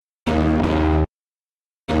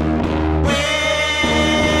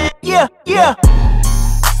yeah.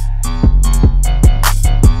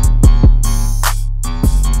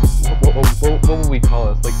 What would we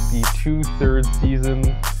call this? Like the 2/3 season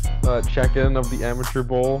check-in of the Amateur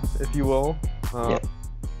Bowl, if you will. Yeah.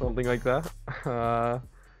 Something like that.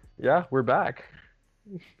 Yeah, we're back.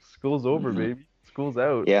 School's over, baby. School's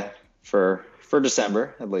out. Yeah, for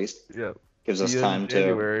December at least. Yeah. Gives us See you in time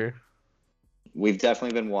January. We've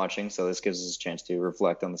definitely been watching, so this gives us a chance to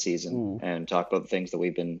reflect on the season Ooh. and talk about the things that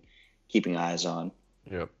we've been keeping eyes on.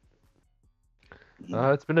 Yep.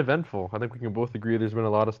 It's been eventful. I think we can both agree there's been a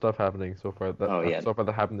lot of stuff happening so far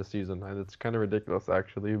that happened this season. And it's kind of ridiculous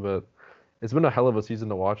actually, but it's been a hell of a season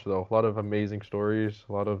to watch though. A lot of amazing stories,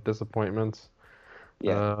 a lot of disappointments.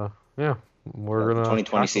 Yeah. Yeah. We're The gonna 2020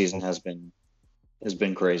 tackle season them. has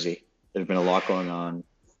been crazy. There's been a lot going on.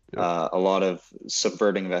 A lot of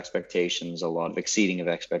subverting of expectations, a lot of exceeding of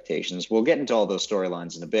expectations. We'll get into all those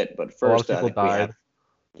storylines in a bit, but first, a lot of people died.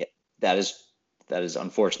 That is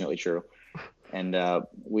unfortunately true. And I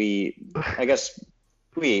guess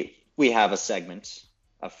we have a segment,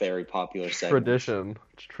 a very popular segment. Tradition.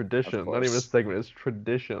 It's tradition. Not even a segment. It's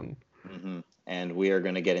tradition. Mm-hmm. And we are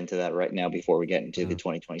going to get into that right now before we get into the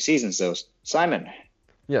 2020 season. So, Simon.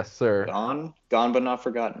 Yes, sir. Gone but not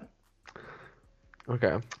forgotten.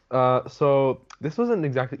 Okay. So this wasn't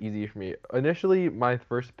exactly easy for me. Initially, my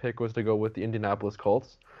first pick was to go with the Indianapolis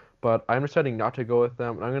Colts, but I'm deciding not to go with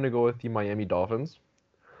them, and I'm going to go with the Miami Dolphins.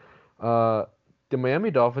 The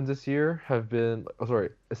Miami Dolphins this year have been,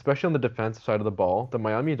 especially on the defensive side of the ball, the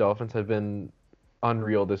Miami Dolphins have been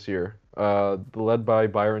unreal this year. Led by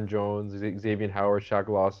Byron Jones, Xavier Howard, Shaq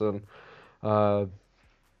Lawson.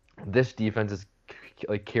 This defense is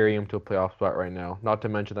like carrying him to a playoff spot right now. Not to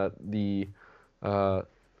mention that the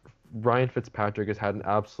Ryan Fitzpatrick has had an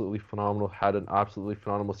absolutely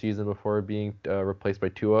phenomenal season before being replaced by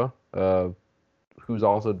Tua, who's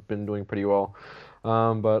also been doing pretty well.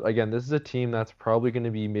 But again, this is a team that's probably going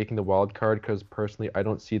to be making the wild card because personally, I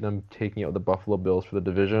don't see them taking out the Buffalo Bills for the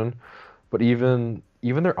division. But even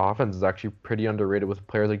their offense is actually pretty underrated with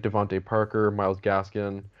players like Devontae Parker, Myles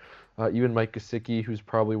Gaskin, even Mike Gesicki, who's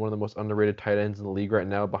probably one of the most underrated tight ends in the league right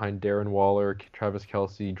now, behind Darren Waller, Travis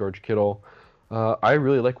Kelce, George Kittle. I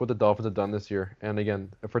really like what the Dolphins have done this year. And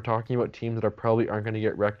again, if we're talking about teams that probably aren't going to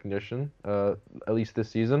get recognition, at least this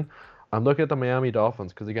season, I'm looking at the Miami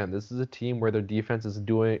Dolphins because again, this is a team where their defense is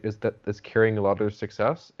carrying a lot of their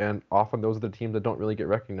success, and often those are the teams that don't really get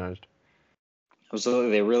recognized.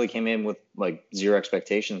 Absolutely, they really came in with like zero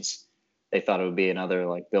expectations. They thought it would be another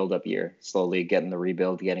like build-up year, slowly getting the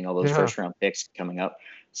rebuild, getting all those first-round picks coming up.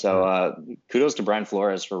 So kudos to Brian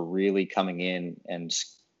Flores for really coming in and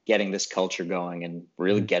getting this culture going and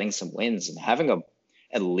really getting some wins and having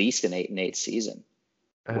at least an 8-8 season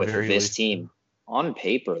with this team. On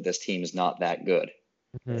paper, this team is not that good,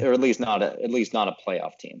 or at least not a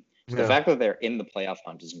playoff team. So the fact that they're in the playoff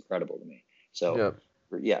hunt is incredible to me. So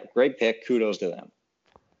great pick. Kudos to them.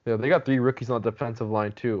 Yeah, they got 3 rookies on the defensive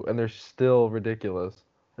line too, and they're still ridiculous.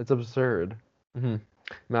 It's absurd.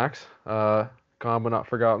 Max, gone but not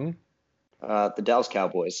forgotten. The Dallas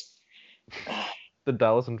Cowboys. The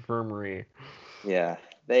Dallas Infirmary. Yeah,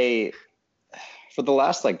 they for the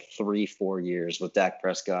last like 3-4 years with Dak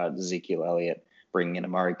Prescott, Ezekiel Elliott, bringing in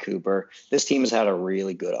Amari Cooper, this team has had a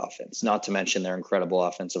really good offense, not to mention their incredible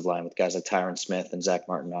offensive line with guys like Tyron Smith and Zach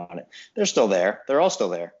Martin on it. They're still there. They're all still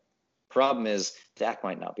there. Problem is, Dak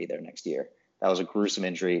might not be there next year. That was a gruesome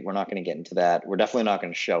injury. We're not going to get into that. We're definitely not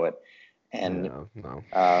going to show it. And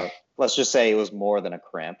let's just say it was more than a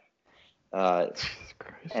cramp. So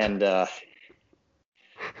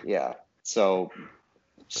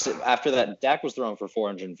after that, Dak was throwing for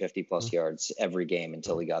 450 plus yards every game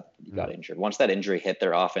until he got injured. Once that injury hit,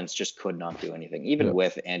 their offense just could not do anything. Even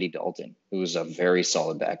with Andy Dalton, who was a very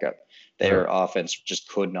solid backup, their offense just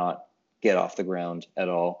could not get off the ground at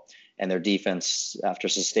all. And their defense, after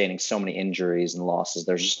sustaining so many injuries and losses,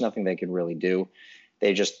 there's just nothing they can really do.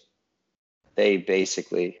 They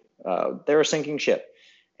basically, they're a sinking ship.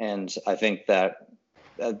 And I think that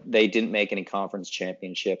they didn't make any conference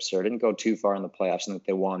championships or didn't go too far in the playoffs. I think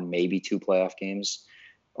they won maybe 2 playoff games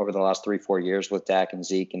over the last 3-4 years with Dak and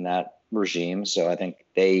Zeke in that regime. So I think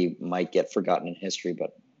they might get forgotten in history,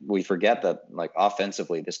 but we forget that like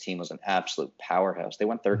offensively, this team was an absolute powerhouse. They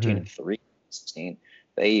went 13-3, 16.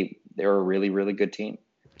 They're a really, really good team.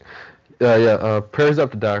 Prayers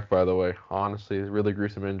up to Dak, by the way. Honestly, it's a really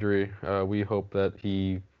gruesome injury. We hope that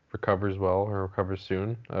he recovers well or recovers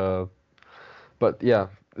soon. But yeah,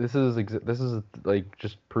 this is like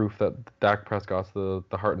just proof that Dak Prescott's the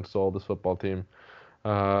heart and soul of this football team.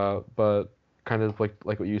 But kind of like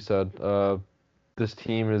what you said, this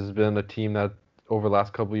team has been a team that over the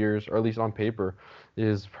last couple of years, or at least on paper,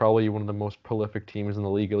 is probably one of the most prolific teams in the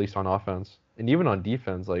league, at least on offense. And even on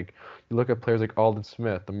defense, like you look at players like Alden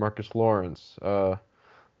Smith, the Marcus Lawrence,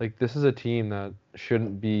 like this is a team that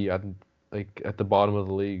shouldn't be at the bottom of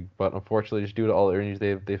the league, but unfortunately, just due to all the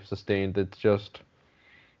injuries they've sustained, it's just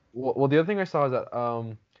well, the other thing I saw is that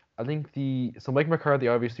I think so Mike McCarthy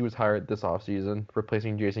obviously was hired this offseason,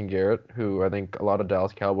 replacing Jason Garrett, who I think a lot of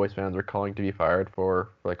Dallas Cowboys fans are calling to be fired for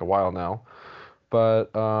like a while now.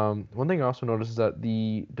 But one thing I also noticed is that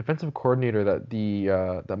the defensive coordinator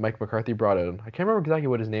that Mike McCarthy brought in, I can't remember exactly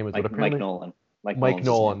what his name is, but Mike apparently Nolan. Mike Mike Nolan's his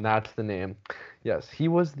name. Nolan, that's the name. Yes, he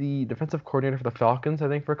was the defensive coordinator for the Falcons, I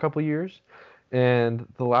think, for a couple of years. And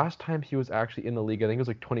the last time he was actually in the league, I think it was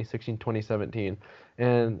like 2016, 2017.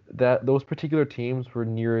 And that those particular teams were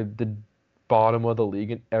near the bottom of the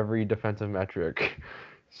league in every defensive metric. Oh,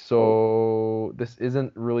 So this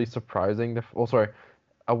isn't really surprising. Oh, sorry.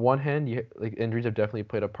 On one hand, like injuries have definitely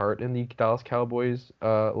played a part in the Dallas Cowboys'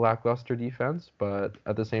 lackluster defense, but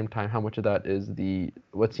at the same time, how much of that is the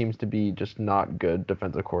what seems to be just not good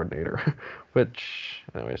defensive coordinator, which,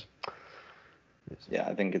 anyways, yeah,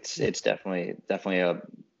 I think it's definitely a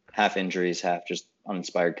half injuries, half just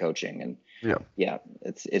uninspired coaching, and yeah. yeah,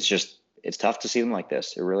 it's just it's tough to see them like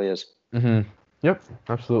this. It really is. Mm-hmm. Yep,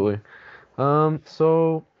 absolutely.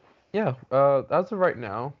 So yeah, as of right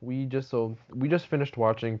now, we just finished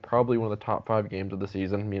watching probably one of the top 5 games of the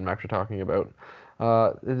season. Me and Max are talking about.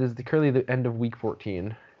 It is currently the end of week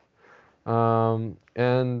 14.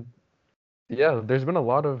 And yeah, there's been a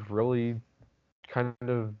lot of really kind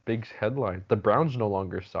of big headlines. The Browns no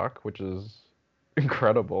longer suck, which is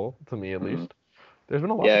incredible to me at Hmm. least. There's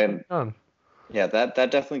been a lot Yeah, that's going and on. yeah, that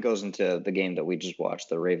definitely goes into the game that we just watched,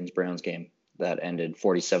 the Ravens Browns game that ended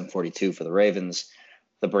 47-42 for the Ravens.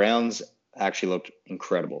 The Browns actually looked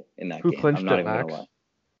incredible in that Who game. I'm clinched not it, even gonna lie. Max?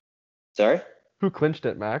 Sorry? Who clinched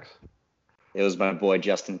it, Max? It was my boy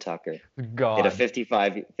Justin Tucker. Hit a God,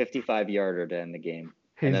 55 yarder to end the game.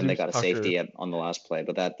 And then they Jesus got a Tucker. safety on the last play,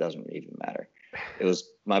 but that doesn't even matter. It was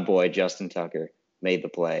my boy Justin Tucker made the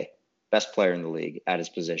play. Best player in the league at his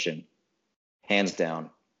position. Hands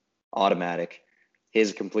down. Automatic.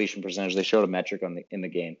 His completion percentage, they showed a metric in the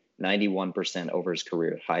game, 91% over his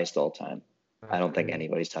career, highest all time. I That's don't think crazy.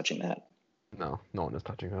 anybody's touching that. No, no one is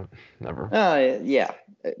touching that. Never. Yeah,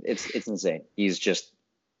 it's insane.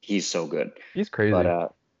 He's so good. He's But crazy.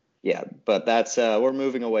 yeah, but that's we're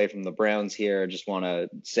moving away from the Browns here. I just want to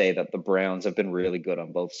say that the Browns have been really good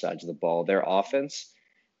on both sides of the ball. Their offense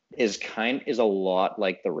is a lot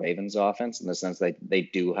like the Ravens offense in the sense that they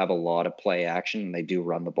do have a lot of play action and they do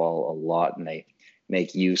run the ball a lot and they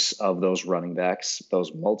make use of those running backs,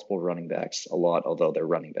 those multiple running backs a lot, although their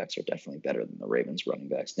running backs are definitely better than the Ravens running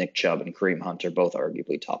backs. Nick Chubb and Kareem Hunt are both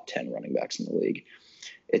arguably top 10 running backs in the league.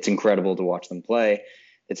 It's incredible to watch them play.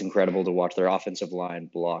 It's incredible to watch their offensive line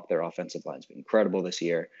block. Their offensive line's been incredible this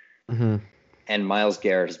year. Hmm. And Myles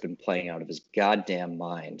Garrett has been playing out of his goddamn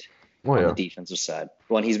mind Oh on the yeah. defensive side.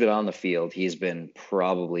 When he's been on the field, he's been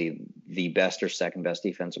probably the best or second best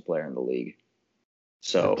defensive player in the league. Yeah,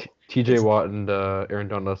 So T.J. it's Watt and Aaron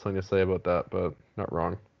Donald has something to say about that, but not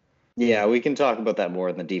wrong. yeah, we can talk about that more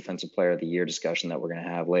in the defensive player of the year discussion that we're going to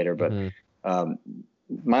have later. But Hmm. um,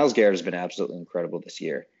 Myles Garrett has been absolutely incredible this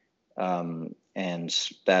year, and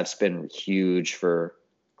that's been huge for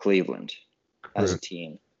Cleveland as a Correct.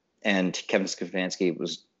 team. And Kevin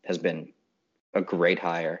Stefanski has been a great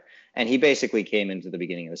hire, and he basically came into the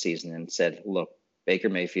beginning of the season and said, "Look, Baker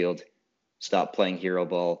Mayfield, stop playing hero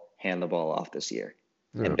ball, hand the ball off this year."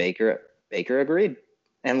 Yeah. And Baker agreed.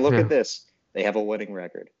 And look Yeah. at this. They have a winning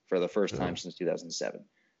record for the first Yeah. time since 2007.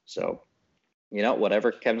 So,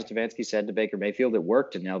 whatever Kevin Stefanski said to Baker Mayfield, it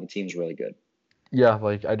worked, and now the team's really good. Yeah,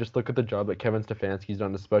 like I just look at the job that Kevin Stefanski's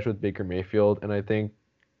done, especially with Baker Mayfield, and I think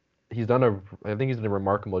he's done a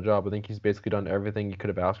remarkable job. I think he's basically done everything you could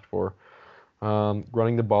have asked for.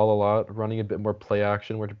 Running the ball a lot, running a bit more play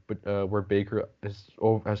action, where Baker is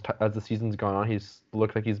as the season's gone on, he's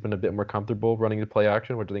looked like he's been a bit more comfortable running the play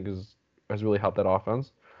action, which I think has really helped that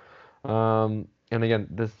offense. And again,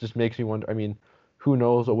 this just makes me wonder. I mean, who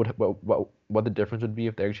knows what the difference would be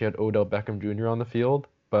if they actually had Odell Beckham Jr. on the field,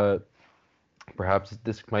 but perhaps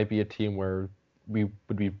this might be a team where we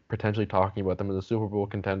would be potentially talking about them as a Super Bowl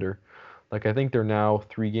contender. Like I think they're now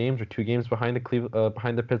 3 games or 2 games behind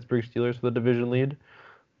behind the Pittsburgh Steelers for the division lead.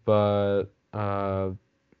 But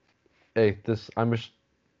hey,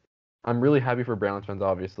 I'm really happy for Browns fans,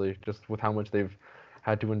 obviously, just with how much they've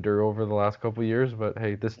had to endure over the last couple of years. But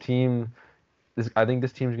hey, I think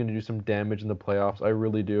this team's going to do some damage in the playoffs. I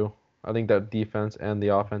really do. I think that defense and the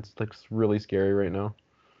offense looks really scary right now.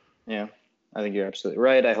 Yeah. I think you're absolutely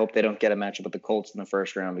right. I hope they don't get a matchup with the Colts in the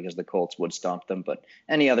first round because the Colts would stomp them. But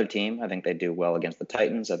any other team, I think they do well against the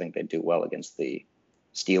Titans. I think they do well against the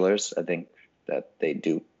Steelers. I think that they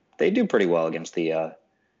do pretty well against the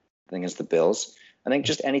Bills. I think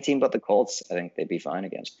just any team but the Colts, I think they'd be fine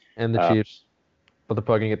against. And the Chiefs, but they're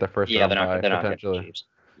probably gonna get the first Yeah, round they're not. bye They're not getting the potentially. Chiefs.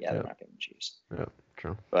 Yeah, Yeah, they're not getting the Chiefs. yeah,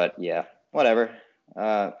 true. But yeah, whatever.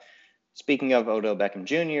 Speaking of Odell Beckham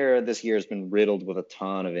Jr., this year has been riddled with a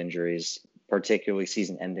ton of injuries, particularly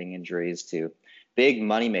season-ending injuries to big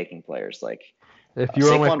money-making players like If you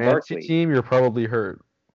were on my Saquon fantasy Barkley. team, you're probably hurt.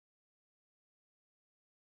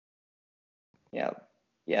 Yeah,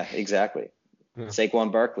 yeah, exactly. Yeah.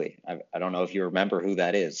 Saquon Barkley. I don't know if you remember who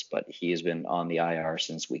that is, but he has been on the IR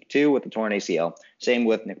since week 2 with the torn ACL. Same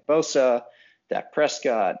with Nick Bosa, Dak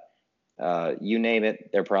Prescott. You name it,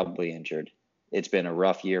 they're probably injured. It's been a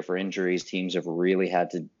rough year for injuries. Teams have really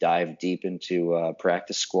had to dive deep into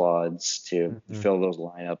practice squads to fill those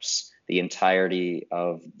lineups. The entirety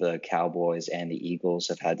of the Cowboys and the Eagles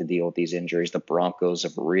have had to deal with these injuries. The Broncos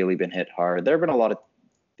have really been hit hard. There have been a lot of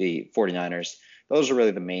the 49ers. Those are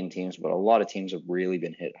really the main teams, but a lot of teams have really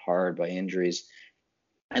been hit hard by injuries.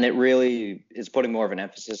 And it really is putting more of an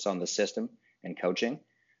emphasis on the system and coaching.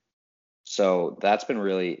 So that's been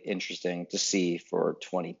really interesting to see for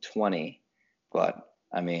 2020. But,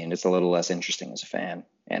 I mean, it's a little less interesting as a fan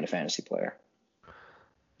and a fantasy player.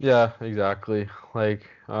 Yeah, exactly. Like,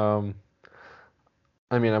 I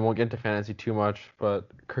mean, I won't get into fantasy too much, but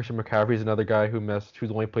Christian McCaffrey is another guy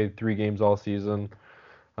who's only played 3 games all season.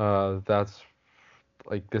 That's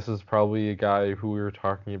like this is probably a guy who we were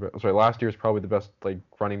talking about. Sorry, last year was probably the best like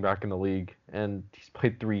running back in the league, and he's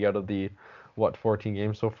played 3 out of the 14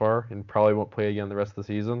 games so far, and probably won't play again the rest of the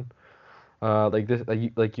season. Like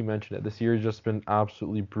you mentioned it, this year has just been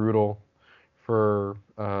absolutely brutal for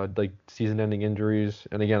like season-ending injuries,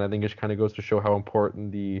 and again, I think it just kind of goes to show how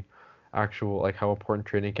important the actual like how important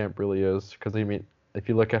training camp really is. Because I mean, if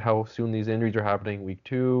you look at how soon these injuries are happening, week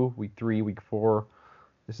 2, week 3, week 4.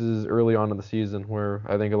 This is early on in the season where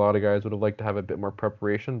I think a lot of guys would have liked to have a bit more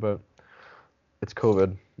preparation, but it's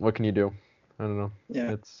COVID. What can you do? I don't know.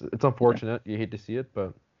 Yeah. It's unfortunate. You hate to see it,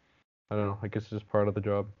 but I don't know. I guess it's just part of the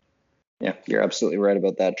job. Yeah, you're absolutely right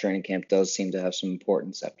about that. Training camp does seem to have some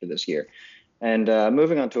importance after this year. And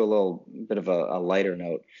moving on to a little bit of a lighter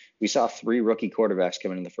note, we saw 3 rookie quarterbacks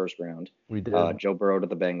come in the first round. We did. Joe Burrow to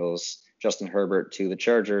the Bengals, Justin Herbert to the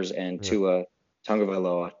Chargers, and Tua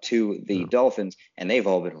Tagovailoa to the Dolphins, and they've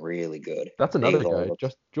all been really good. That's another guy.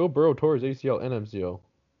 Just Joe Burrow tore his ACL and MCL.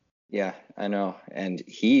 Yeah, I know, and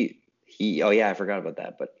he. Oh yeah, I forgot about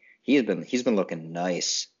that. But he's been looking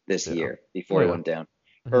nice this year before he went down.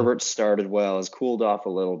 Herbert started well, has cooled off a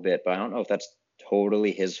little bit, but I don't know if that's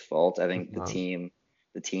totally his fault. I think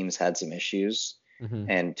the team's had some issues,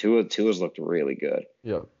 and Tua's looked really good.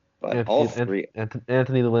 Yeah, but all three.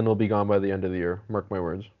 Anthony Lynn will be gone by the end of the year. Mark my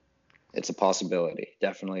words. It's a possibility,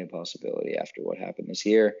 definitely a possibility after what happened this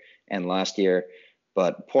year and last year.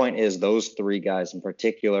 But point is, those 3 guys in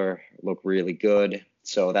particular look really good.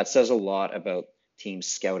 So that says a lot about team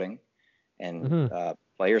scouting and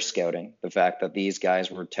player scouting. The fact that these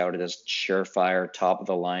guys were touted as surefire, top of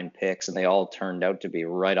the line picks, and they all turned out to be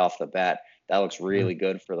right off the bat. That looks really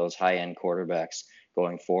good for those high end quarterbacks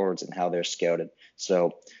going forwards and how they're scouted.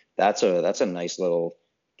 So that's a nice little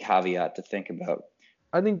caveat to think about.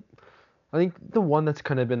 I think the one that's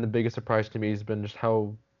kind of been the biggest surprise to me has been just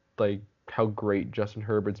how great Justin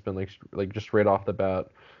Herbert's been like just right off the bat.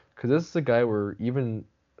 Because this is a guy where even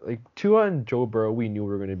like Tua and Joe Burrow we knew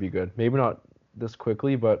were going to be good. Maybe not this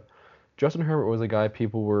quickly, but Justin Herbert was a guy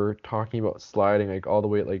people were talking about sliding like all the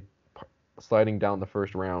way like sliding down the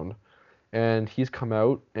first round. And he's come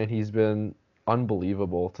out and he's been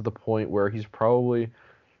unbelievable to the point where he's probably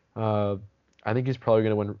I think he's probably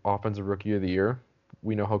going to win Offensive Rookie of the Year.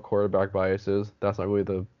 We know how quarterback bias is. That's not really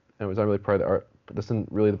it's not really part of the art. This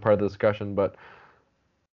isn't really the part of the discussion, but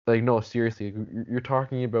like no, seriously, you're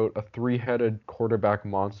talking about a 3-headed quarterback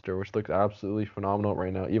monster, which looks absolutely phenomenal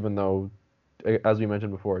right now. Even though, as we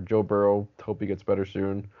mentioned before, Joe Burrow, hope he gets better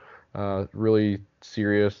soon. Really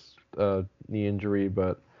serious knee injury,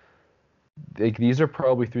 but these are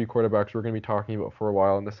probably 3 quarterbacks we're going to be talking about for a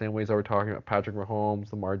while. In the same ways that we're talking about Patrick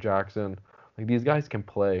Mahomes, Lamar Jackson. Like these guys can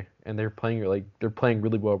play, and they're playing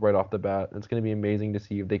really well right off the bat. And it's going to be amazing to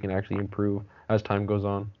see if they can actually improve as time goes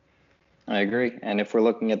on. I agree. And if we're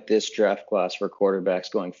looking at this draft class for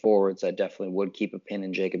quarterbacks going forwards, I definitely would keep a pin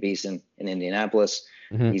in Jacob Eason in Indianapolis.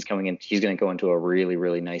 He's coming in. He's going to go into a really,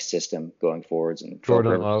 really nice system going forwards, and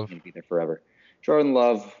Jordan Love is going to be there forever. Jordan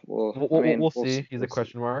Love, we'll see. He's a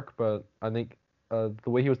question mark, but I think the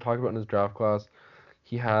way he was talking about in his draft class,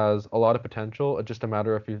 he has a lot of potential. It's just a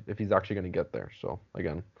matter of if he's actually going to get there. So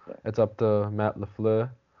again, Yeah. it's up to Matt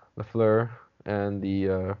LaFleur, and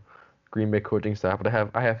the Green Bay coaching staff. But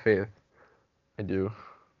I have faith. I do.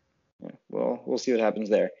 Yeah. Well, we'll see what happens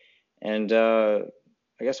there. And I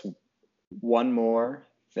guess one more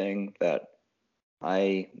thing that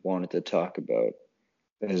I wanted to talk about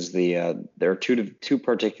is there are two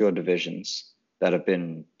particular divisions that have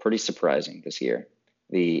been pretty surprising this year.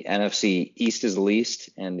 The NFC East is least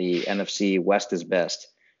and the NFC West is best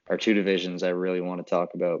are two divisions I really want to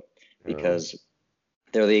talk about because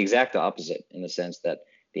they're the exact opposite in the sense that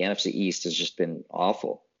the NFC East has just been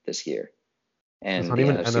awful this year, It's and not the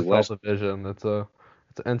even an NFC NFL West, division. It's an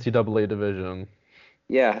NCAA division.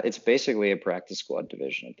 yeah, it's basically a practice squad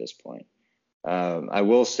division at this point. I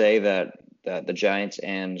will say that the Giants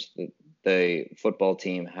and the football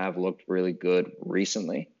team have looked really good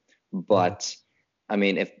recently, but I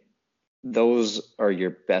mean, if those are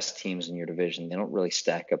your best teams in your division, they don't really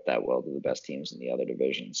stack up that well to the best teams in the other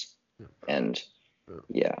divisions. And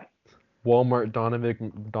yeah, Walmart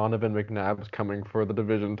Donovan McNabb's coming for the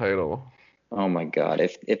division title. oh my God,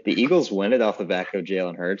 if the Eagles win it off the back of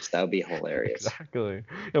Jalen Hurts, that would be hilarious. Exactly.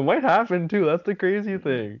 It might happen too. That's the crazy Hmm.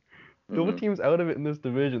 thing. No Hmm. team's out of it in this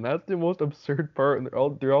division. That's the most absurd part, and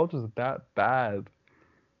they're all just that bad.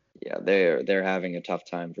 Yeah, they're having a tough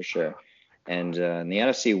time for sure. And in the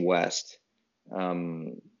NFC West, um,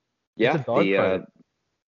 It's a yeah, dogfight.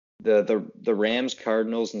 the Rams,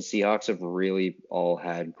 Cardinals, and Seahawks have really all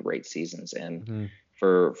had great seasons. And Hmm.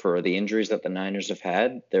 for the injuries that the Niners have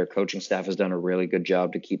had, their coaching staff has done a really good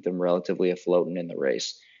job to keep them relatively afloat and in the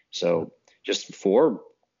race. So just four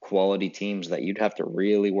quality teams that you'd have to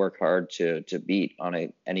really work hard to beat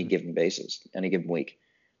on any given basis, any given week.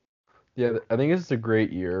 Yeah, I think this is a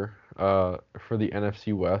great year for the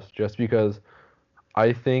NFC West just because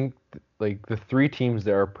I think like the three teams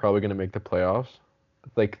there are probably going to make the playoffs.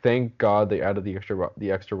 Like thank God they added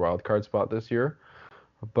the extra wild card spot this year.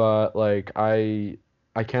 But like I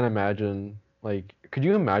can't imagine like could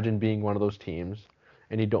you imagine being one of those teams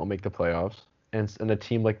and you don't make the playoffs and a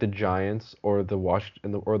team like the Giants or the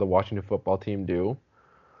Washington football team do?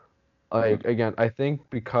 Hmm. Like again, I think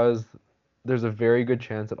because there's a very good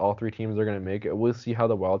chance that all three teams are going to make it. We'll see how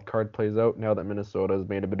the wild card plays out now that Minnesota has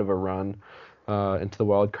made a bit of a run into the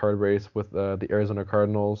wild card race with the Arizona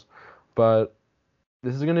Cardinals. But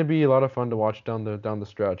this is going to be a lot of fun to watch down the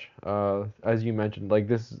stretch. As you mentioned, like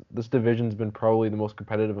this division's been probably the most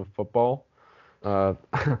competitive in football. Uh,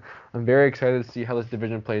 I'm very excited to see how this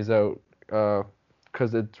division plays out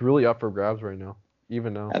because it's really up for grabs right now,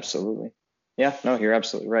 even now. Absolutely. Yeah, no, you're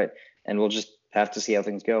absolutely right. And we'll just have to see how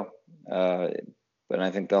things go. Uh, but I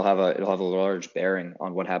think it'll have a large bearing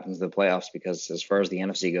on what happens in the playoffs because as far as the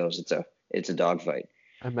NFC goes, it's a dogfight.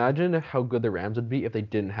 Imagine how good the Rams would be if they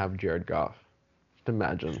didn't have Jared Goff. Just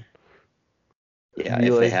imagine. Yeah, Be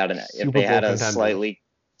like if Super they Bowl had a contenders.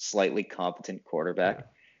 slightly competent Yeah. quarterback,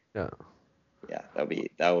 Yeah. yeah,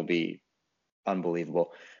 that would be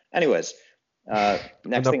unbelievable. Anyways, next Enough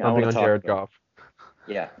thing I dumping want to on talk Jared about. Goff.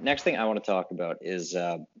 Yeah, next thing I want to talk about is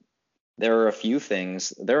there are a few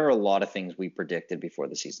things. There are a lot of things we predicted before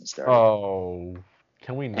the season started. Oh,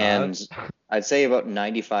 can we not? And I'd say about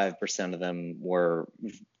 95% of them were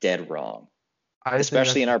dead wrong, I think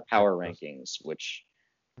especially that's in just our power ridiculous. rankings, which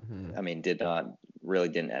Hmm. I mean didn't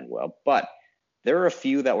end well. But there are a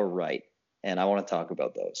few that were right, and I want to talk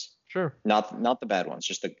about those. Sure. Not the bad ones,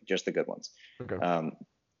 just the good ones. Okay. Um,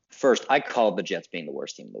 First, I called the Jets being the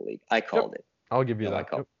worst team in the league. I Yep. called it. I'll give you No, I that.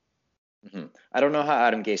 called. Yep. Hmm. I don't know how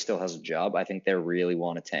Adam Gase still has a job. I think they really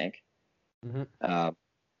want to tank. Hmm. Uh,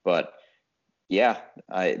 but yeah,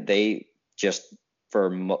 they just for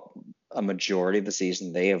a majority of the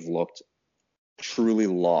season they have looked truly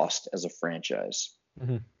lost as a franchise,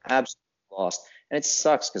 Hmm. absolutely lost, and it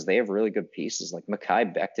sucks because they have really good pieces. Like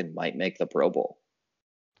Mekhi Becton might make the Pro Bowl.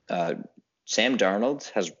 Uh, Sam Darnold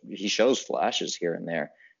he shows flashes here and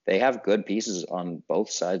there. They have good pieces on both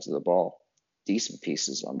sides of the ball, decent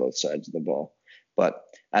pieces on both sides of the ball, but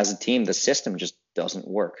as a team, the system just doesn't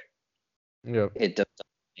work. Yep. It doesn't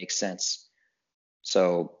make sense.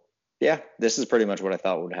 So yeah, this is pretty much what I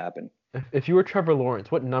thought would happen. If you were Trevor Lawrence,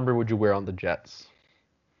 what number would you wear on the Jets?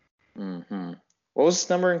 Hmm. What was his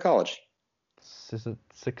number in college? Is it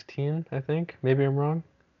 16, I think? Maybe I'm wrong.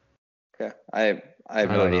 Okay, I have I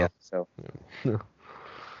no don't idea. know. So Yeah.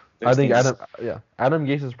 I think 16's Adam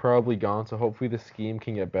Gase is probably gone, so hopefully the scheme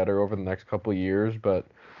can get better over the next couple of years. But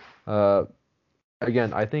uh,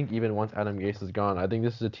 again, I think even once Adam Gase is gone, I think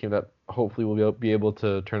this is a team that hopefully will be able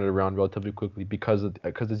to turn it around relatively quickly because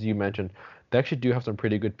as you mentioned, they actually do have some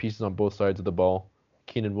pretty good pieces on both sides of the ball.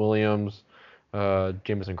 Keenan Williams,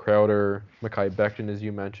 Jamison Crowder, Mekhi Becton, as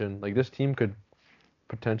you mentioned. Like this team could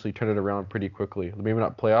potentially turn it around pretty quickly. Maybe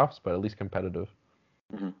not playoffs, but at least competitive.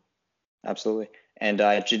 Hmm. Absolutely. And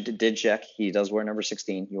I did check. He does wear number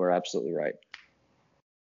 16. You are absolutely right.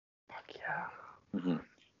 Fuck yeah. Hmm.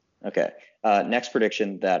 Okay. Next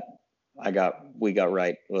prediction that we got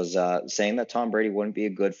right was saying that Tom Brady wouldn't be a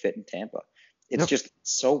good fit in Tampa. It's Yep. just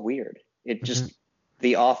so weird. It Hmm. just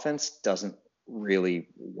the offense doesn't really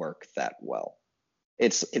work that well.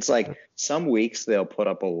 It's like some weeks they'll put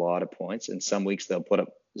up a lot of points, and some weeks they'll put up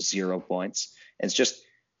 0 points. And it's just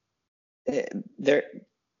there.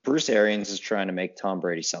 Bruce Arians is trying to make Tom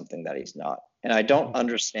Brady something that he's not, and I don't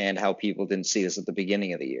understand how people didn't see this at the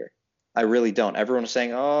beginning of the year. I really don't. Everyone was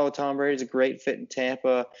saying, "Oh, Tom Brady's a great fit in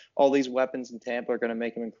Tampa. All these weapons in Tampa are going to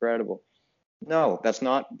make him incredible." No, that's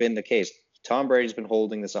not been the case. Tom Brady's been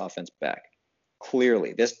holding this offense back.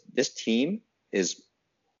 Clearly, this team is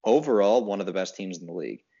overall one of the best teams in the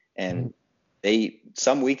league, and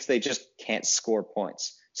some weeks they just can't score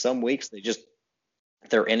points. Some weeks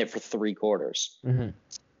they're in it for 3 quarters. Hmm.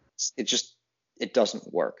 It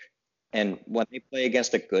doesn't work. And when they play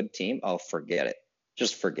against a good team, oh, forget it.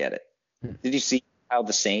 Just forget it. Did you see how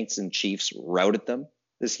the Saints and Chiefs routed them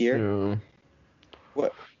this year? Yeah.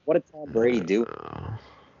 What what did Tom Brady do Uh,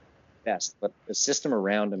 best? But the system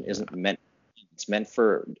around him isn't meant. It's meant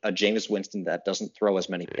for a Jameis Winston that doesn't throw as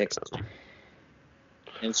many picks. And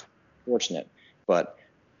it's fortunate, but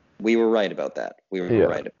we were right about that. We were yeah.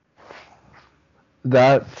 right.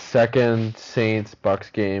 That second Saints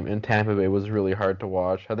Bucks game in Tampa Bay was really hard to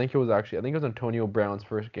watch. I think it was Antonio Brown's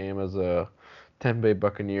first game as a Tampa Bay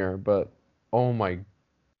Buccaneer, but oh my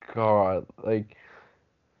God, like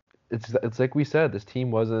it's like we said, this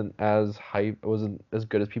team wasn't as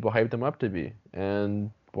good as people hyped them up to be.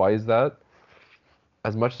 And why is that?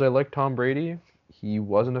 As much as I like Tom Brady, he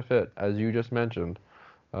wasn't a fit, as you just mentioned.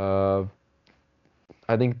 Uh,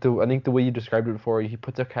 I think the way you described it before, he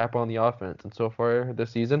puts a cap on the offense, and so far this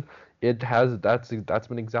season, that's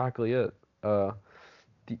been exactly it. Uh,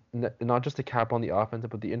 not just the cap on the offense,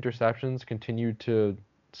 but the interceptions continue to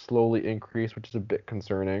slowly increase, which is a bit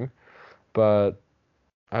concerning. But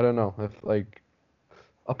I don't know if like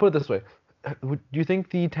I'll put it this way: do you think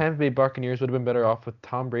the Tampa Bay Buccaneers would have been better off with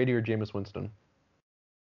Tom Brady or Jameis Winston?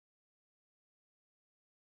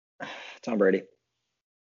 Tom Brady.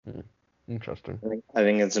 Hmm. Interesting. I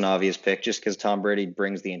think it's an obvious pick just because Tom Brady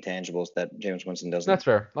brings the intangibles that James Winston doesn't. That's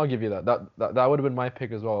fair. I'll give you that. That would have been my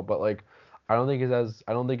pick as well. But like, I don't think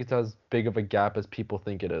it's as big of a gap as people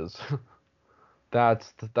think it is.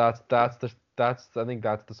 That's I think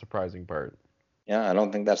that's the surprising part. Yeah, I don't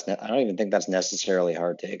even think that's necessarily a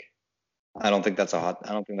hard take. I don't think that's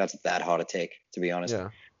that hot a take, to be honest. Yeah.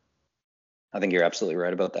 I think you're absolutely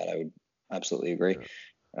right about that. I would absolutely agree.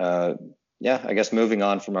 Yeah. Uh, yeah, I guess moving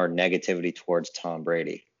on from our negativity towards Tom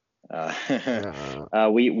Brady, uh, Yeah.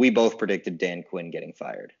 we both predicted Dan Quinn getting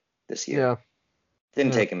fired this year. Yeah.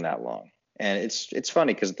 Didn't Yeah. take him that long, and it's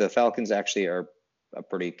funny because the Falcons actually are a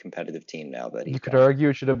pretty competitive team now that You he's could gone. argue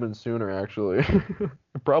it should have been sooner, actually.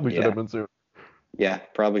 It probably should Yeah, have been sooner. yeah,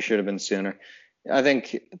 probably should have been sooner. I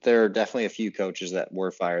think there are definitely a few coaches that were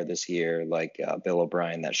fired this year, like Bill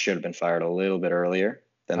O'Brien, that should have been fired a little bit earlier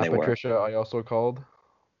than they were. Patricia, I also called.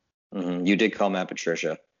 You did call Matt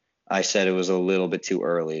Patricia. I said it was a little bit too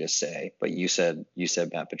early to say, but you said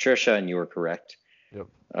Matt Patricia, and you were correct. Yep.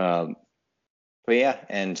 Um, but yeah,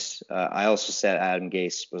 and I also said Adam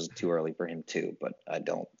Gase was too early for him too, but I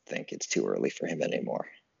don't think it's too early for him anymore.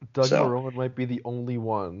 Doug So Marone might be the only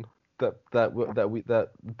one that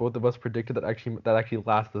both of us predicted that actually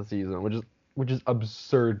lasts the season, which is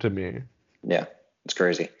absurd to me. yeah, it's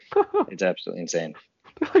crazy. It's absolutely insane.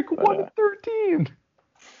 They're like But 113.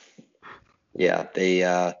 yeah,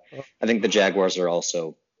 I think the Jaguars are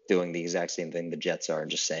also doing the exact same thing the Jets are,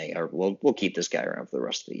 just saying, we'll keep this guy around for the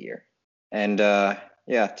rest of the year. And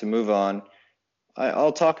yeah, to move on,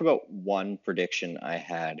 I'll talk about one prediction I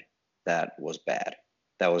had that was bad.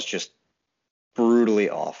 That was just brutally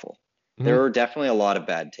awful. There Mhm. were definitely a lot of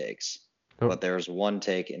bad takes, Yep. but there was one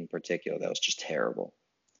take in particular that was just terrible.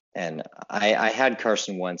 And I had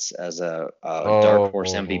Carson Wentz as a dark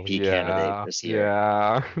horse Oh MVP candidate yeah, this year.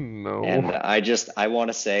 yeah. No. And I just want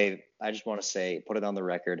to say, put it on the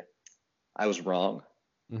record. I was wrong.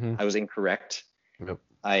 Hmm. I was incorrect. Yep.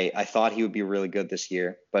 I thought he would be really good this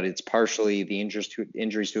year, but it's partially the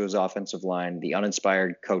injuries to his offensive line, the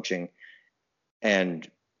uninspired coaching, and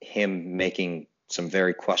him making some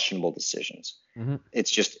very questionable decisions. Hmm.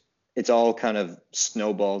 It's all kind of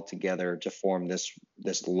snowballed together to form this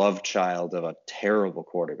love child of a terrible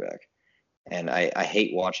quarterback. And I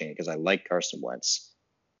hate watching it because I like Carson Wentz,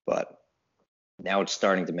 but Now it's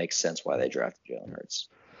starting to make sense why they drafted Jalen Hurts.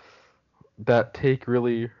 That take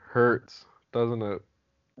really hurts, doesn't it?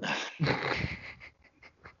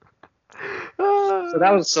 So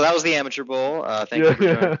that was the Amateur Bowl. Thank you for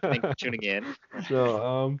joining. Thank you for tuning in.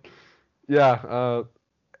 No, yeah.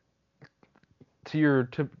 To your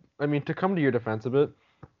to I mean to come to your defense a bit,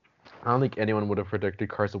 I don't think anyone would have predicted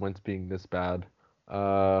Carson Wentz being this bad.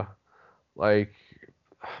 Uh, like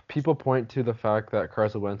people point to the fact that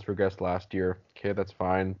Carson Wentz regressed last year. Okay, that's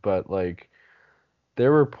fine, but like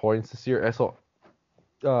there were points this year.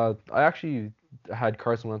 I actually had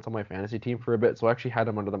Carson Wentz on my fantasy team for a bit, so I actually had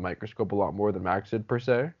him under the microscope a lot more than Max did per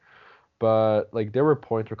se. But like there were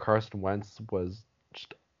points where Carson Wentz was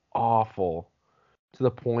just awful to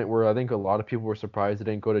the point where I think a lot of people were surprised he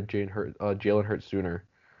didn't go to Jalen Hurts sooner.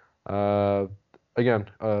 Uh, again,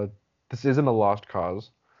 this isn't a lost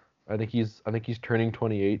cause. I think he's turning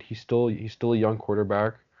 28. He's still a young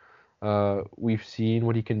quarterback. We've seen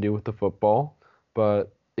what he can do with the football,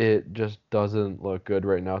 but it just doesn't look good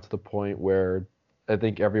right now to the point where I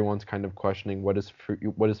think everyone's kind of questioning what his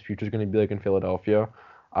future is going to be like in Philadelphia.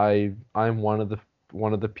 I'm one of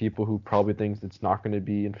the people who probably thinks it's not going to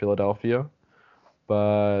be in Philadelphia,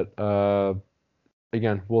 but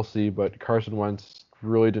again, we'll see. But Carson Wentz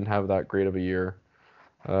really didn't have that great of a year.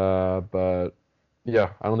 But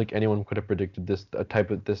yeah, I don't think anyone could have predicted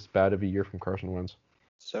this bad of a year from Carson Wentz.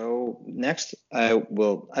 So next, I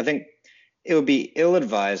think it would be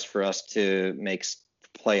ill-advised for us to make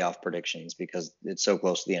playoff predictions because it's so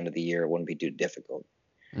close to the end of the year. It wouldn't be too difficult.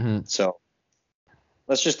 Mm-hmm. So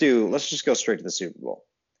let's just go straight to the Super Bowl.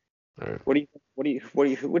 All right.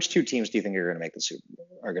 Which two teams do you think are going to make the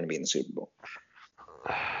are going to be in the Super Bowl?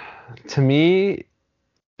 To me,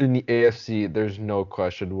 in the AFC, there's no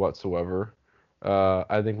question whatsoever.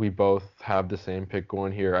 I think we both have the same pick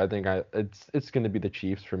going here. I think it's going to be the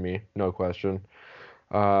Chiefs for me, no question.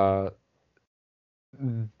 Uh,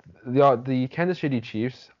 the Kansas City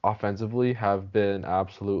Chiefs offensively have been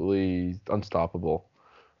absolutely unstoppable.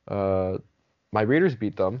 Uh, my Raiders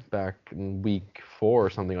beat them back in week 4 or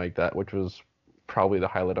something like that, which was probably the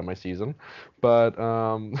highlight of my season. But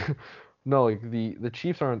no, like the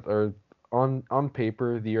Chiefs are on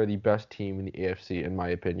paper they are the best team in the AFC in my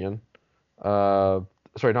opinion. Uh,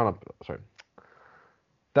 sorry, not sorry.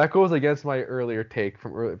 That goes against my earlier take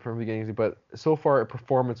from the beginning, but so far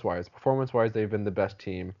performance wise, they've been the best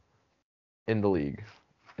team in the league,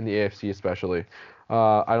 in the AFC especially.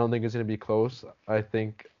 I don't think it's going to be close. I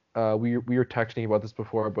think we were texting about this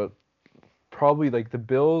before, but probably like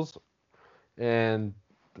and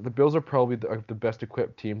the Bills are probably the best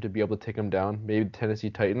equipped team to be able to take them down. Maybe the Tennessee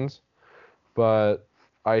Titans, but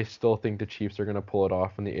I still think the Chiefs are going to pull it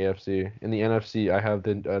off in the AFC. In the NFC, I have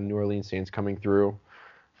the New Orleans Saints coming through.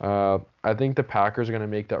 I think the Packers are going to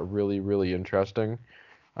make that really, really interesting.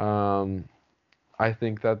 Um, I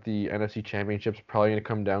think that the NFC Championship's probably going to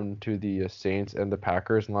come down to the Saints and the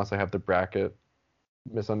Packers, unless I have the bracket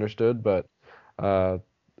misunderstood. But uh,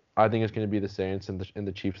 I think it's going to be the Saints and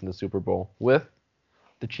the Chiefs in the Super Bowl, with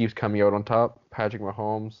the Chiefs coming out on top. Patrick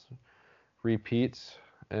Mahomes repeats,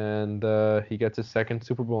 and he gets his second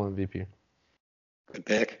Super Bowl MVP. Good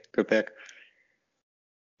pick. Good pick.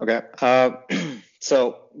 Okay.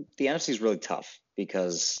 So the NFC is really tough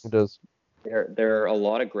because It does. there are a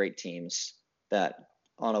lot of great teams that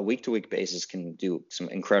on a week-to-week basis can do some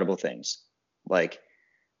incredible things. Like,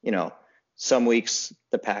 some weeks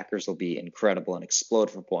the Packers will be incredible and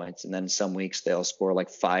explode for points, and then some weeks they'll score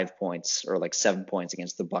like 5 points or like 7 points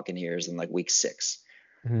against the Buccaneers in like week 6.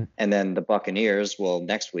 Mm-hmm. And then the Buccaneers will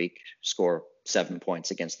next week score 7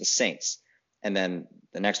 points against the Saints. And then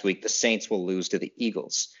the next week the Saints will lose to the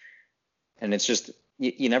Eagles. And it's just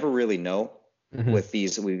you never really know Mm-hmm. with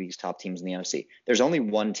these top teams in the NFC. There's only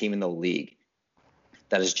one team in the league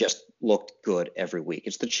that has just looked good every week.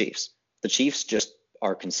 It's the Chiefs. The Chiefs just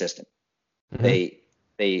are consistent. Mm-hmm.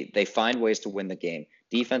 They find ways to win the game.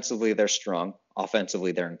 Defensively, they're strong.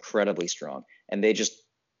 Offensively, they're incredibly strong. And they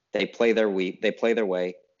play their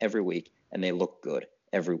way every week, and they look good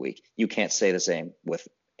every week. You can't say the same with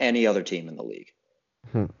any other team in the league.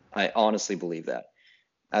 Mm-hmm. I honestly believe that.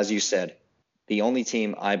 As you said, the only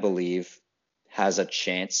team I believe has a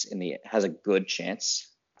good chance.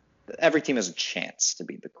 Every team has a chance to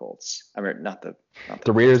beat the Colts. I mean, not the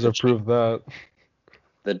The Raiders have proved that.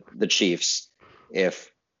 The Chiefs, if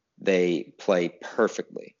they play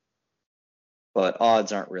perfectly, but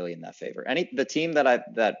odds aren't really in that favor. The team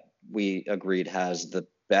that we agreed has the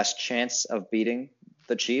best chance of beating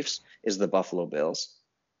the Chiefs is the Buffalo Bills.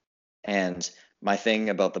 And my thing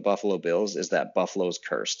about the Buffalo Bills is that Buffalo's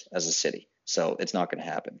cursed as a city, so it's not going to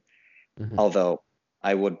happen. Mm-hmm. Although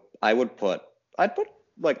I would put I'd put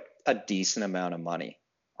like a decent amount of money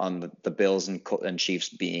on the Bills and Chiefs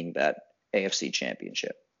being that AFC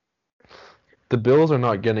Championship. The Bills are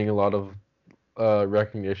not getting a lot of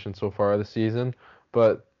recognition so far this season,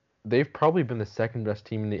 but they've probably been the second best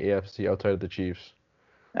team in the AFC outside of the Chiefs.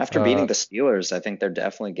 After beating Uh, the Steelers, I think yeah.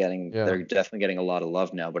 they're definitely getting a lot of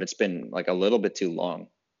love now, but it's been like a little bit too long.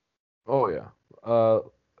 Oh yeah.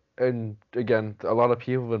 And again, a lot of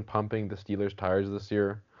people have been pumping the Steelers tires this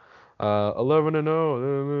year.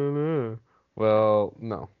 11-0. Well,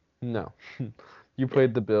 no, no. You Yeah,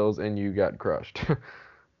 played the Bills and you got crushed.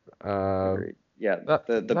 Uh, agreed. Yeah, that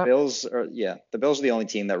the that Bills are the Bills are the only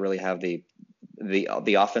team that really have the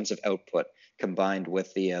offensive output combined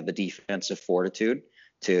with the defensive fortitude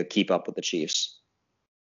to keep up with the Chiefs.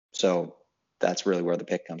 So that's really where the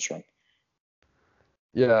pick comes from.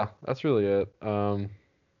 yeah, that's really it.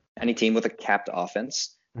 Any team with a capped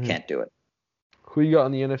offense Mhm. can't do it. Who you got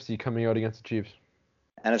in the NFC coming out against the Chiefs?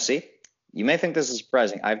 NFC, you may think this is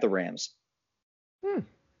surprising. I have the Rams. Hmm,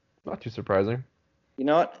 not too surprising. You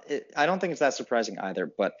know what? I don't think it's that surprising either.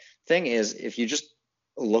 But thing is, if you just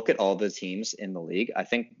look at all the teams in the league, I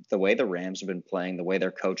think the way the Rams have been playing, the way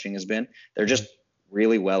their coaching has been, they're Mhm. just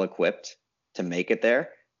really well equipped to make it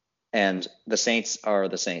there. And the Saints are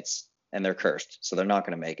the Saints, and they're cursed, so they're not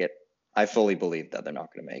going to make it. I fully believe that they're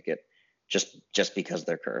not going to make it, just because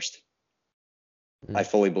they're cursed. I Mhm.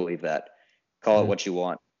 fully believe that. Call it Mhm. what you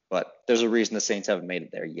want, but there's a reason the Saints haven't made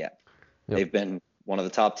it there yet. Yep. They've been one of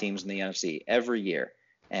the top teams in the NFC every year,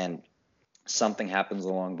 and something happens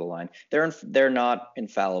along the line. They're not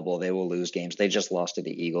infallible. They will lose games. They just lost to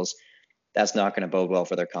the Eagles. That's not going to bode well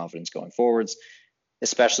for their confidence going forwards,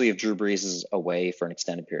 especially if Drew Brees is away for an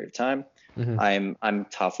extended period of time. Mhm. I'm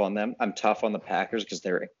tough on them. I'm tough on the Packers because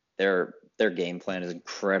their game plan is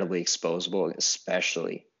incredibly exposable,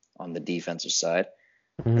 especially on the defensive side.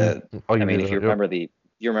 Mhm. The I'll I give mean, you if that. Yep.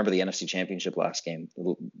 you remember the NFC Championship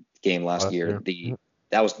game last Last year, year. the Mhm.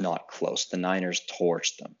 that was not close. The Niners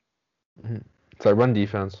torched them. Mhm. So I run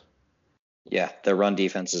defense. Yeah, their run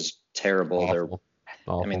defense is terrible. Awful.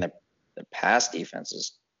 I mean, Awful. their pass defense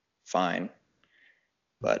is fine,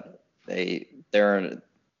 but they're in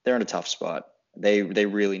a tough spot. They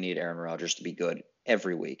really need Aaron Rodgers to be good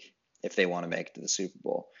every week if they want to make it to the Super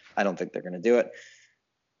Bowl. I don't think they're going to do it.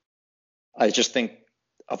 I just think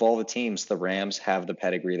of all the teams, the Rams have the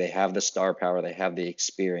pedigree, they have the star power, they have the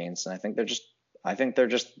experience, and I think they're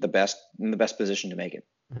just the best in the best position to make it.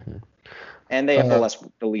 Mhm. And they have Uh,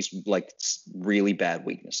 the least like really bad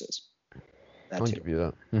weaknesses. That I'll too. give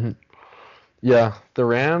you that. Yeah, the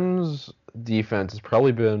Rams defense has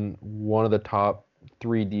probably been one of the top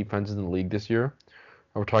three defenses in the league this year.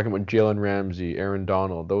 We're talking about Jalen Ramsey, Aaron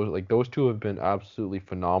Donald. Those two have been absolutely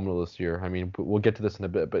phenomenal this year. I mean, we'll get to this in a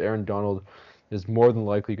bit, but Aaron Donald is more than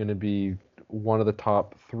likely going to be one of the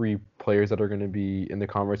top three players that are going to be in the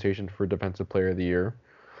conversation for Defensive Player of the Year.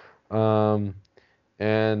 Um,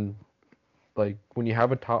 and like when you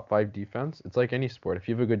have a top five defense, it's like any sport. If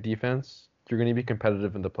you have a good defense, you're going to be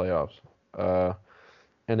competitive in the playoffs. Uh,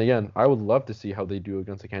 and again, I would love to see how they do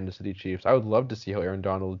against the Kansas City Chiefs. I would love to see how Aaron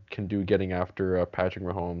Donald can do getting after Patrick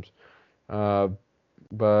Mahomes. Uh,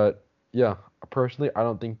 but yeah, personally, I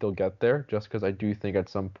don't think they'll get there just because I do think at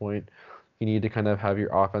some point you need to kind of have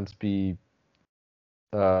your offense be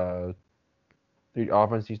uh, your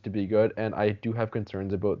offense needs to be good, and I do have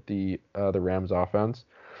concerns about the Rams offense.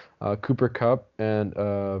 Cooper Kupp and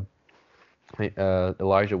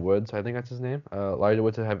Elijah Woods, I think that's his name. Elijah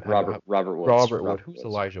Woods Robert Woods. Robert Wood. Robert Who's Woods.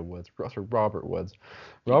 Elijah Woods? Sorry, Robert Woods.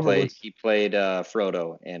 Robert Woods. He played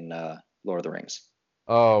Frodo in Lord of the Rings.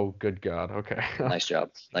 Oh, good God. Okay. Nice job.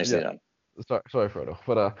 Nicely Yeah. done. Sorry, Frodo.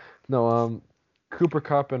 But no. Cooper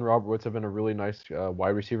Kupp and Robert Woods have been a really nice wide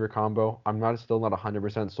receiver combo. I'm not still not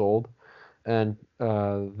 100% sold. And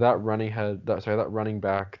that running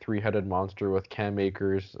back three-headed monster with Cam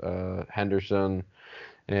Akers, Henderson,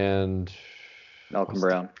 and Malcolm what's the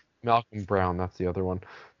Brown. Malcolm Brown, that's the other one.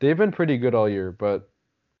 They've been pretty good all year, but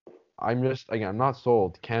I'm not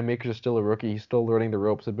sold. Cam Akers is still a rookie. He's still learning the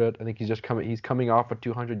ropes a bit. I think he's coming off a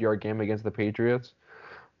 200-yard game against the Patriots,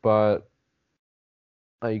 but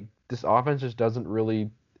like this offense just doesn't really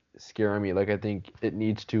scare me. Like I think it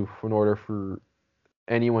needs to in order for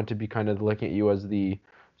anyone to be kind of looking at you as the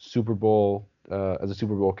Super Bowl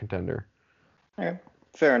contender. Okay,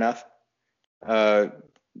 fair enough. Uh,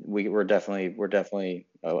 we're definitely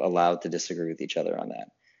allowed to disagree with each other on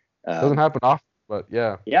that. Doesn't Um, happen often, but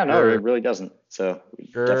yeah, yeah, no, sure, it really doesn't. So we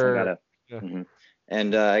definitely sure. gotta. Yeah. Mhm.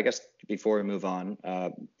 And I guess before we move on,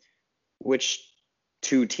 which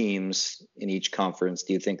two teams in each conference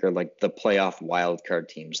do you think are like the playoff wild card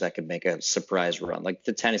teams that could make a surprise run, like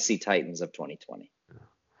the Tennessee Titans of 2020?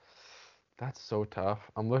 That's so tough.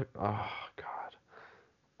 Oh God.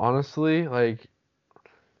 Honestly, like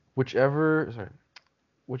whichever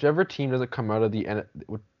whichever team doesn't come out of the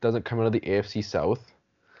AFC South,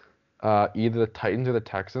 either the Titans or the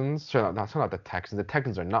Texans. Sorry, not the Texans. The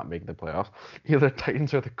Texans are not making the playoffs. Either the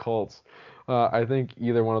Titans or the Colts. I think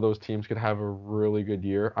either one of those teams could have a really good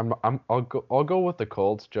year. I'll go with the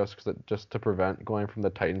Colts just to prevent going from the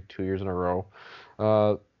Titans 2 years in a row.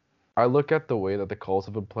 Uh, I look at the way that the Colts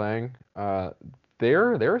have been playing.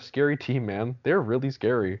 They're a scary team, man. They're really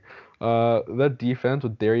scary. That defense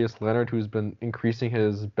with Darius Leonard, who's been increasing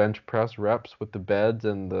his bench press reps with the beds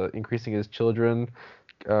and increasing his children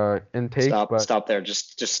intake, but Stop there.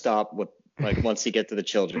 Just stop with, like, once you get to the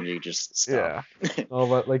children, you just stop. yeah. No,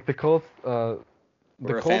 but like the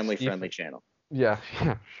We're a Colts family friendly defense. channel. Yeah,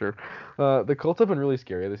 yeah, sure. The Colts have been really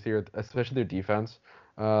scary this year, especially their defense.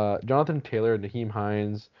 Jonathan Taylor, Naheem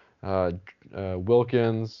Hines,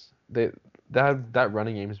 Wilkins, that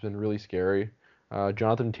running game has been really scary.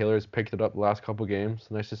 Jonathan Taylor has picked it up the last couple games.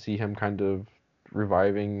 Nice to see him kind of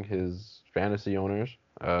reviving his fantasy owners.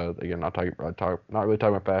 Again, not really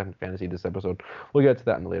talking about fantasy this episode. We'll get to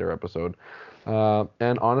that in a later episode.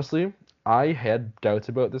 And honestly, I had doubts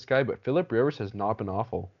about this guy, but Philip Rivers has not been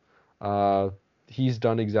awful. Uh, he's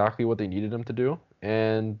done exactly what they needed him to do,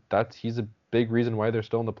 and he's a big reason why they're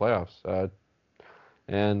still in the playoffs.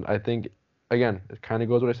 And I think, again, it kind of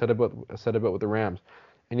goes what I said about with the Rams.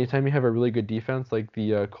 Anytime you have a really good defense like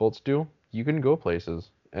the Colts do, you can go places.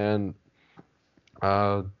 And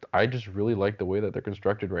uh, I just really like the way that they're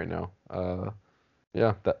constructed right now.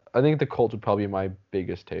 Yeah, I think the Colts would probably be my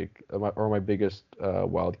biggest take, my biggest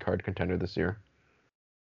wild card contender this year.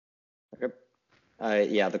 Okay.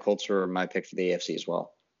 Yeah, the Colts were my pick for the AFC as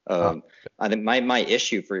well. Ah, I think my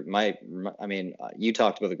issue for I mean, you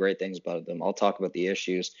talked about the great things about them. I'll talk about the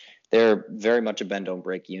issues. They're very much a bend don't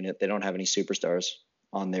break unit. They don't have any superstars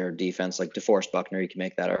on their defense, like DeForest Buckner. You can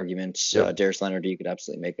make that argument. yep. Darius Leonard, you could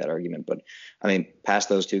absolutely make that argument. But I mean, past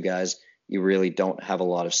those two guys, you really don't have a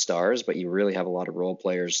lot of stars, but you really have a lot of role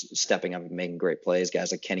players stepping up and making great plays.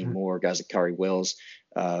 Guys like Kenny Mhm. Moore, guys like Kari Wills,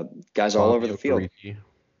 guys all over Tommy the field. Okereke.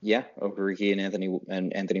 Yeah, Okereke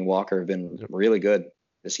and Anthony Walker have been Yep. really good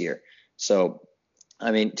this year. So,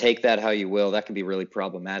 I mean, take that how you will. That can be really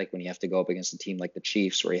problematic when you have to go up against a team like the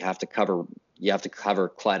Chiefs, where you have to cover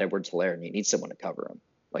Clyde Edwards-Helaire, and you need someone to cover him,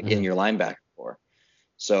 like in Mhm. your linebacker core.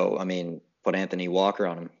 So, I mean, put Anthony Walker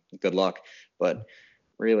on him. Good luck. But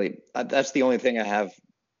really, that's the only thing I have,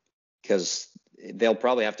 because they'll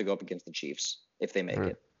probably have to go up against the Chiefs if they make Right.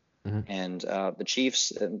 it. Mhm. And the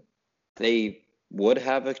Chiefs, they would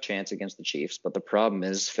have a chance against the Chiefs, but the problem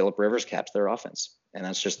is Philip Rivers caps their offense, and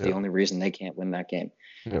that's just the Yep. only reason they can't win that game.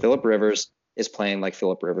 Yep. Philip Rivers is playing like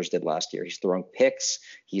Philip Rivers did last year. He's throwing picks.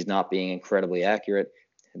 He's not being incredibly accurate.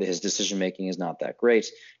 His decision making is not that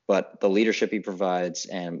great, but the leadership he provides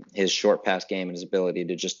and his short pass game and his ability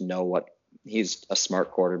to just know what he's a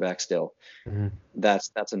smart quarterback still. Mhm.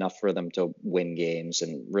 That's enough for them to win games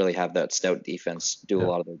and really have that stout defense do a Yep.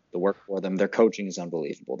 lot of the work for them. Their coaching is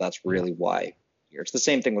unbelievable. That's Yep. really why here. It's the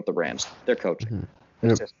same thing with the Rams. Their coaching. Mhm.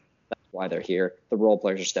 It's Yep. just that's why they're here. The role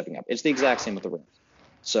players are stepping up. It's the exact same with the Rams.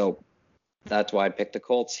 So that's why I picked the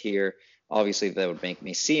Colts here. Obviously, that would make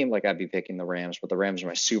me seem like I'd be picking the Rams, but the Rams are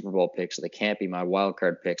my Super Bowl pick, so they can't be my wild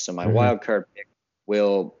card pick. So my Mhm. wild card pick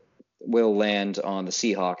will land on the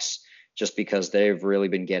Seahawks, just because they've really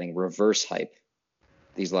been getting reverse hype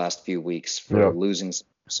these last few weeks for Yep. losing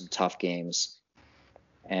some tough games.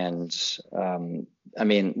 And I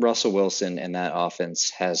mean, Russell Wilson and that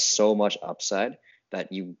offense has so much upside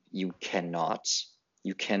that you cannot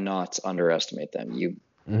underestimate them. You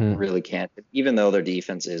Mhm. really can't. Even though their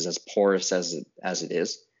defense is as porous as it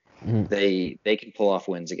is, Mhm. they can pull off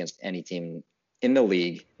wins against any team in the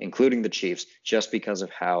league, including the Chiefs, just because of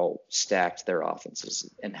how stacked their offense is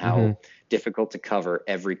and Mhm. how difficult to cover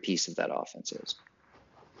every piece of that offense is.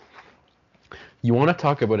 You want to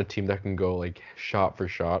talk about a team that can go like shot for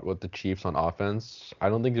shot with the Chiefs on offense? I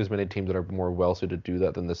don't think there's many teams that are more well suited to do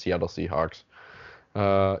that than the Seattle Seahawks.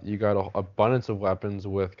 You got a abundance of weapons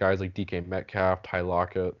with guys like DK Metcalf, Ty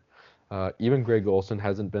Lockett. Even Greg Olsen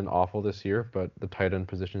hasn't been awful this year, but the tight end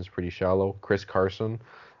position is pretty shallow. Chris Carson.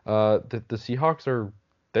 The Seahawks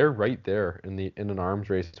they're right there in an arms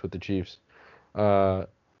race with the Chiefs. Uh,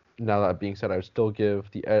 Now that being said, I would still give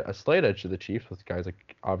a slight edge to the Chiefs with guys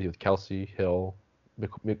like obviously with Kelsey, Hill,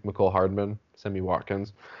 McCole Hardman, Sammy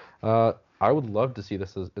Watkins. I would love to see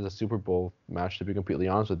this as a Super Bowl match, to be completely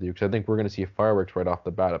honest with you, because I think we're going to see fireworks right off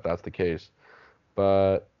the bat if that's the case.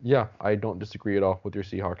 But yeah, I don't disagree at all with your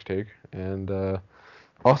Seahawks take. And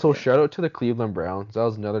also, Yeah. shout out to the Cleveland Browns. That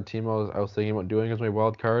was another team I was thinking about doing as my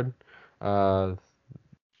wild card. Uh,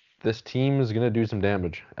 this team is gonna do some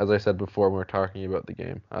damage, as I said before when we were talking about the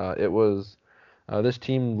game. This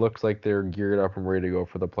team looks like they're geared up and ready to go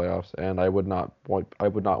for the playoffs, and I would not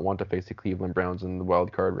want to face the Cleveland Browns in the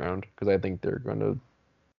wild card round because I think they're going to,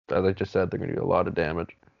 as I just said, they're going to do a lot of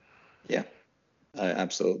damage. Yeah.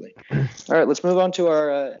 Absolutely. All right, let's move on to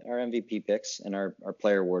our MVP picks and our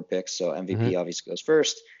player award picks. So hmm MVP obviously goes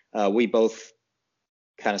first. We both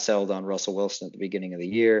kind of settled on Russell Wilson at the beginning of the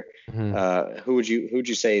year. hmm Who would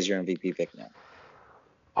you say is your MVP pick now?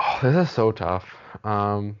 Oh, this is so tough.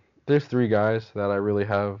 There's three guys that I really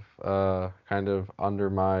have kind of under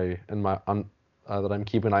my in my that I'm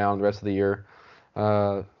keeping an eye on the rest of the year.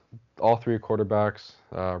 Uh, all three quarterbacks: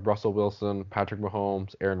 Russell Wilson, Patrick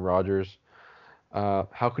Mahomes, Aaron Rodgers.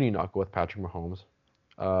 How can you not go with Patrick Mahomes?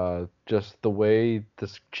 Just the way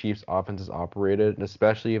this Chiefs offense is operated, and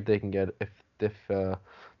especially if they can get if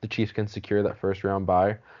the Chiefs can secure that first round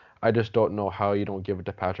bye, I just don't know how you don't give it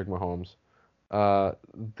to Patrick Mahomes. Uh,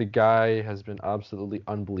 the guy has been absolutely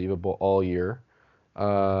unbelievable all year,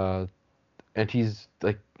 uh, and he's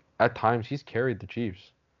like at times he's carried the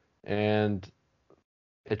Chiefs, and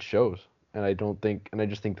it shows. And I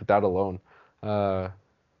just think that that alone. Uh,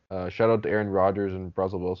 Shout out to Aaron Rodgers and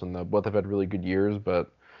Russell Wilson. Both have had really good years, but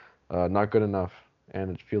not good enough.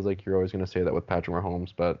 And it feels like you're always going to say that with Patrick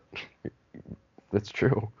Mahomes, but it's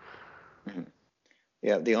true. Mhm.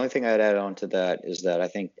 Yeah, the only thing I'd add on to that is that I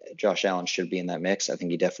think Josh Allen should be in that mix. I think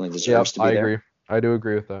he definitely deserves Yep, to I be there. agree. I do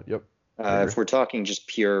agree with that. Yep, I agree. If we're talking just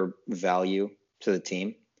pure value to the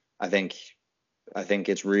team, I think I think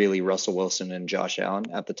it's really Russell Wilson and Josh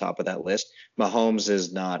Allen at the top of that list. Mahomes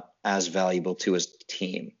is not as valuable to his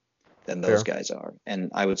team than those Fair. guys are. And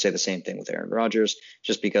I would say the same thing with Aaron Rodgers,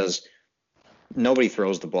 just because nobody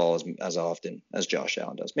throws the ball as often as Josh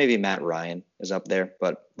Allen does. Maybe Matt Ryan is up there,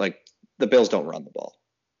 but like the Bills don't run the ball.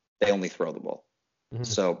 They only throw the ball. hmm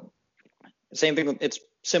So same thing. It's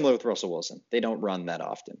similar with Russell Wilson. They don't run that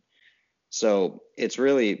often. So it's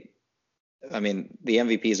really, I mean, the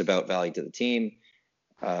MVP is about value to the team.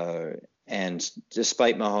 Uh, and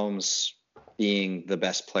despite Mahomes being the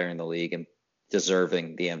best player in the league and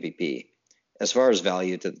deserving the MVP, as far as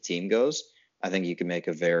value to the team goes, I think you can make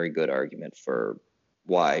a very good argument for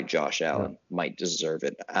why Josh Yeah. Allen might deserve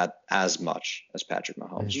it at as much as Patrick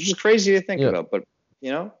Mahomes, Mhm. which is crazy to think Yeah. about, but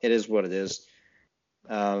it is what it is.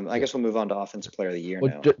 I Yeah. guess we'll move on to Offensive Player of the Year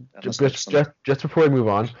Well, now, unless there's some. just before we move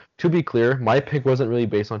on, to be clear, my pick wasn't really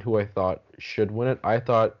based on who I thought should win it.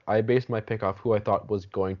 I based my pick off who I thought was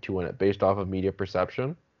going to win it, based off of media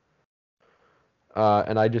perception.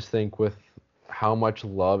 And I just think with how much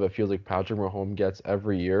love it feels like Patrick Mahomes gets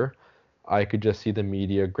every year, I could just see the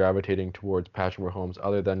media gravitating towards Patrick Mahomes,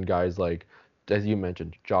 other than guys like, as you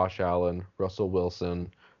mentioned, Josh Allen, Russell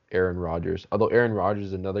Wilson, Aaron Rodgers. Although Aaron Rodgers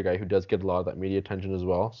is another guy who does get a lot of that media attention as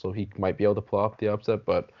well, so he might be able to pull off the upset.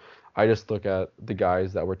 But I just look at the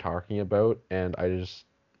guys that we're talking about, and I,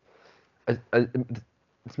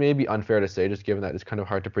 it's maybe unfair to say, just given that it's kind of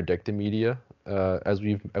hard to predict the media, as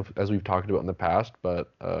we've talked about in the past.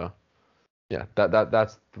 But yeah,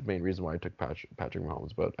 that's the main reason why I took Patrick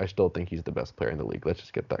Mahomes. But I still think he's the best player in the league. Let's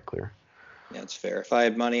just get that clear. Yeah, it's fair. If I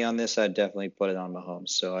had money on this, I'd definitely put it on Mahomes.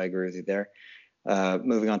 So I agree with you there.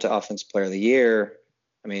 Moving on to Offensive Player of the Year.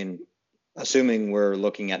 I mean, assuming we're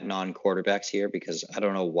looking at non-quarterbacks here, because I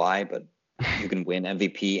don't know why, but you can win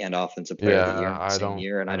MVP and Offensive Player of the Year Yeah, in the same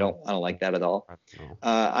year, and I I don't like that at all. don't know.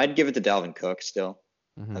 I'd give it to Dalvin Cook still.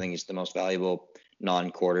 I hmm think he's the most valuable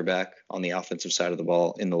non-quarterback on the offensive side of the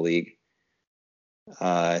ball in the league.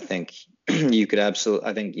 I think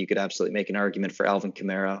I think you could absolutely make an argument for Alvin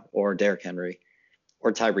Kamara or Derrick Henry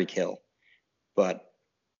or Tyreek Hill, but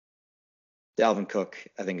Dalvin Cook,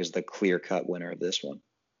 I think, is the clear-cut winner of this one.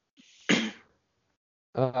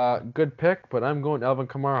 Good pick, but I'm going Alvin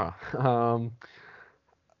Kamara.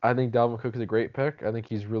 I think Dalvin Cook is a great pick. I think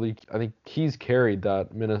he's carried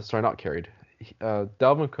that Minnesota. Sorry, not carried.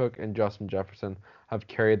 Dalvin Cook and Justin Jefferson have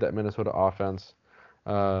carried that Minnesota offense.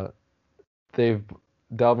 Uh, they've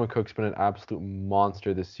Dalvin Cook's been an absolute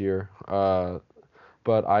monster this year.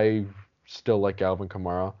 But I still like Alvin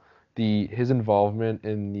Kamara. His involvement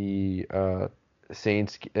in the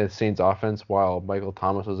Saints offense while Michael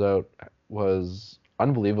Thomas was out was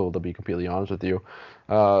unbelievable, to be completely honest with you.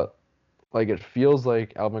 Uh, like it feels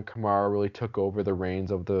like Alvin Kamara really took over the reins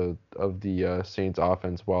of the Saints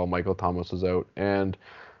offense while Michael Thomas was out, and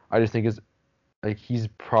I just think he's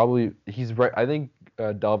right. I think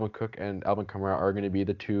Dalvin Cook and Alvin Kamara are going to be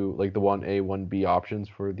the two, like the 1A, 1B options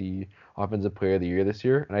for the offensive player of the year this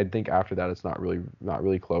year. And I think after that, it's not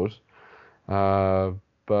really close. Uh,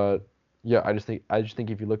 but yeah, I just think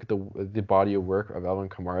if you look at the body of work of Alvin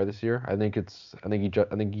Kamara this year, I think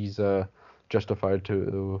he's justified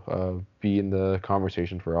to be in the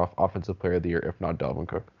conversation for offensive player of the year, if not Dalvin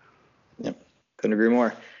Cook. Yep, couldn't agree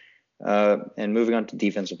more. And moving on to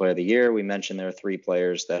defensive player of the year, we mentioned there are three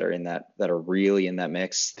players that are really in that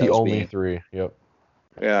mix. The Those only being three. Yep.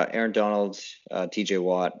 Aaron Donald, T.J.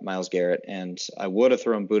 Watt, Myles Garrett, and I would have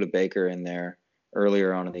thrown Budda Baker in there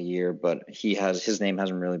earlier on in the year, but his name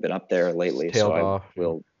hasn't really been up there It's lately. So tailed I off.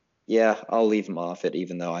 will, yeah, I'll leave him off it,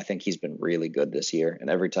 even though I think he's been really good this year. And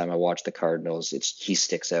every time I watch the Cardinals, he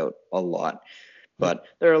sticks out a lot. But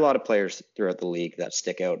there are a lot of players throughout the league that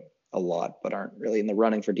stick out a lot, but aren't really in the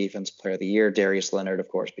running for Defensive Player of the Year. Darius Leonard, of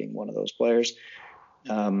course, being one of those players.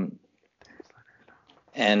 Yeah,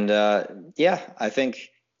 I think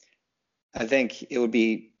it would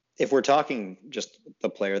be, if we're talking just the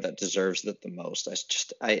player that deserves it the most.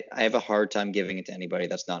 I have a hard time giving it to anybody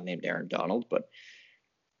that's not named Aaron Donald, but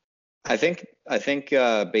I think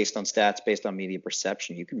based on stats, based on media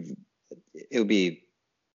perception, it would be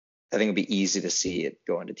easy to see it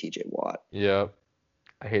going to T.J. Watt. Yep.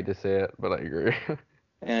 I hate to say it, but I agree.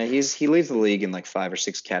 He leads the league in like 5 or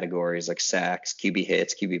 6 categories, like sacks, QB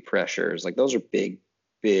hits, QB pressures. Like those are big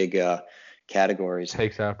categories.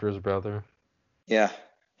 Takes after his brother. Yeah,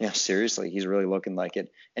 seriously, he's really looking like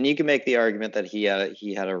it. And you can make the argument that he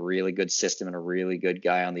had a really good system and a really good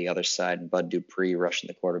guy on the other side, and Bud Dupree rushing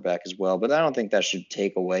the quarterback as well. But I don't think that should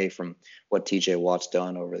take away from what T.J. Watt's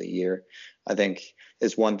done over the year. I think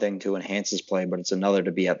it's one thing to enhance his play, but it's another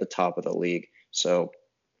to be at the top of the league. So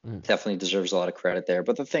definitely deserves a lot of credit there.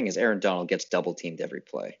 But the thing is, Aaron Donald gets double teamed every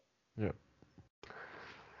play. Yeah.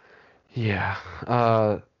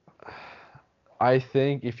 Yeah. I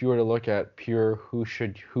think if you were to look at pure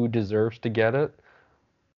who deserves to get it,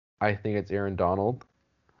 I think it's Aaron Donald.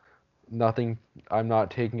 I'm not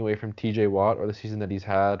taking away from TJ Watt or the season that he's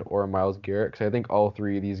had or Myles Garrett, because I think all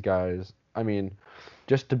three of these guys, I mean,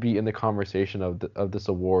 just to be in the conversation of this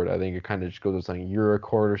award, I think it kind of just goes with saying you're a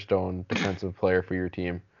cornerstone defensive player for your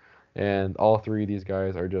team. And all three of these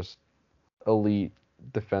guys are just elite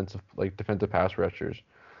defensive pass rushers.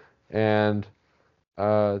 And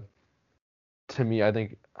to me, I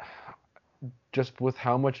think just with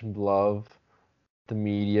how much love the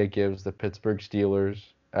media gives the Pittsburgh Steelers,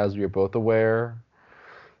 as we are both aware,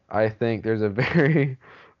 I think there's a very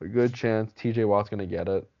good chance TJ Watt's going to get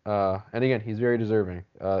it. And again, he's very deserving.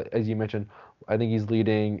 As you mentioned, I think he's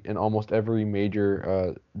leading in almost every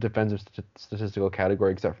major defensive statistical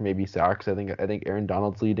category except for maybe sacks. I think Aaron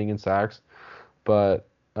Donald's leading in sacks, but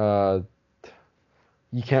you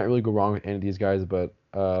can't really go wrong with any of these guys. But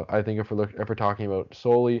I think if we're talking about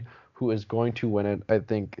solely who is going to win it, I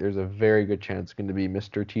think there's a very good chance it's going to be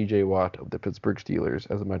Mr. TJ Watt of the Pittsburgh Steelers,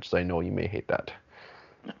 as much as I know you may hate that.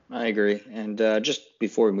 I agree. And just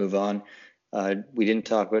before we move on, we didn't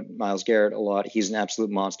talk about Myles Garrett a lot. He's an absolute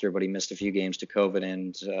monster, but he missed a few games to COVID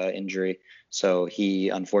and injury. So he,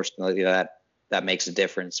 unfortunately, that makes a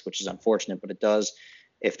difference, which is unfortunate, but it does.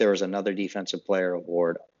 If there was another defensive player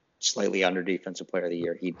award, slightly under defensive player of the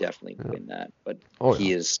year, he'd definitely win that. But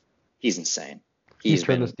he's insane. He's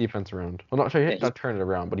turned this defense around. Well, not turn it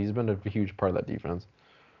around, but he's been a huge part of that defense.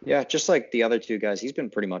 Yeah, just like the other two guys, he's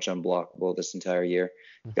been pretty much unblockable this entire year.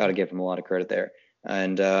 Got to give him a lot of credit there.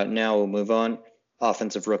 And now we'll move on.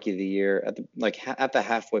 Offensive Rookie of the Year. At the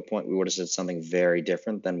halfway point, we would have said something very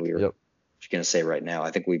different than we were going to say right now.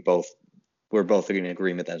 I think we're both in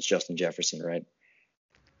agreement that it's Justin Jefferson, right?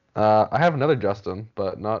 I have another Justin,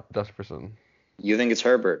 but not Jefferson. You think it's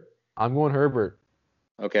Herbert? I'm going Herbert.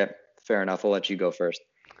 Okay, fair enough. I'll let you go first.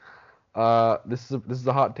 This is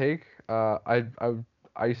a hot take.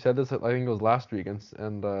 I said this, I think it was last week,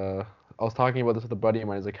 and I was talking about this with a buddy of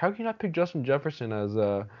mine. He's like, how can you not pick Justin Jefferson as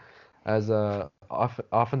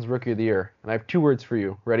offensive Rookie of the Year? And I have 2 words for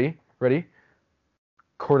you. Ready?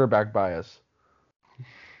 Quarterback bias.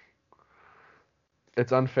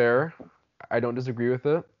 It's unfair. I don't disagree with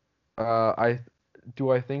it. I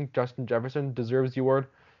think Justin Jefferson deserves the award?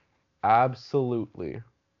 Absolutely.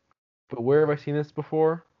 But where have I seen this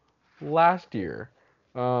before? Last year.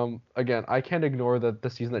 Again, I can't ignore the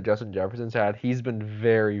season that Justin Jefferson's had. He's been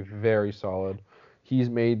very, very solid. He's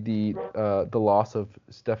made the loss of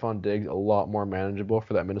Stephon Diggs a lot more manageable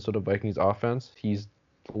for that Minnesota Vikings offense. He's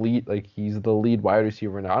the lead wide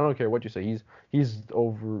receiver now. I don't care what you say. He's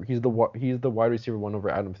the wide receiver one over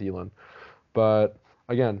Adam Thielen. But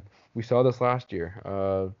again, we saw this last year.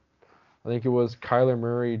 I think it was Kyler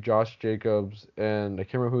Murray, Josh Jacobs, and I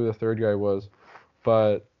can't remember who the third guy was,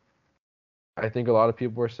 but I think a lot of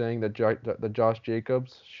people were saying that that Josh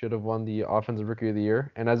Jacobs should have won the Offensive Rookie of the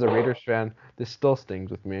Year. And as a Raiders fan, this still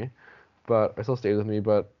stings with me, but it still stays with me.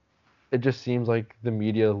 But it just seems like the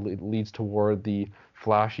media leads toward the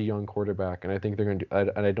flashy young quarterback, and I think they're going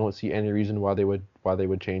to. And I don't see any reason why they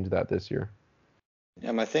would change that this year.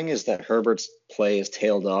 Yeah, my thing is that Herbert's play has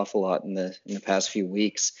tailed off a lot in the past few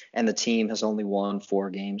weeks, and the team has only won 4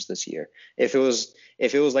 games this year. If it was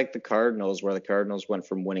like the Cardinals, where the Cardinals went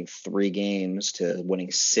from winning 3 games to winning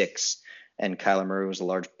 6, and Kyler Murray was a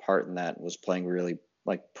large part in that, was playing really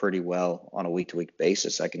like pretty well on a week to week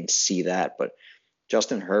basis, I can see that. But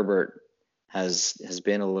Justin Herbert has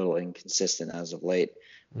been a little inconsistent as of late,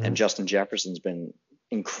 and Mm-hmm. Justin Jefferson's been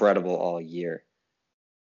incredible all year.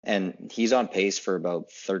 And he's on pace for about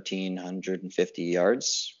 1,350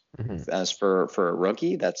 yards. Mm-hmm. As for a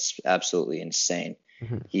rookie, that's absolutely insane.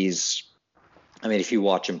 Mm-hmm. He's, I mean, if you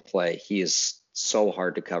watch him play, he is so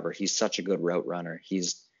hard to cover. He's such a good route runner.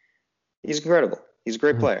 He's incredible. He's a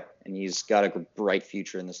great Mm-hmm. player, and he's got a bright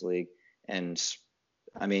future in this league. And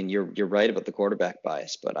I mean, you're right about the quarterback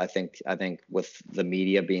bias, but I think with the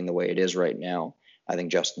media being the way it is right now, I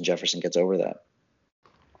think Justin Jefferson gets over that.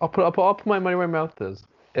 I'll put my money where my mouth is.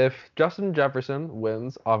 If Justin Jefferson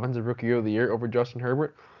wins Offensive Rookie of the Year over Justin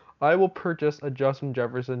Herbert, I will purchase a Justin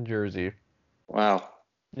Jefferson jersey. Wow,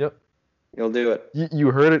 Yep. you'll do it.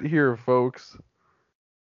 You heard it here, folks.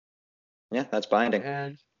 Yeah, that's binding.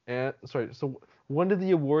 And sorry. So when did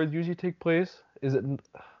the awards usually take place?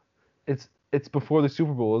 It's before the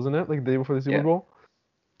Super Bowl, isn't it? Like the day before the Super Yeah. Bowl?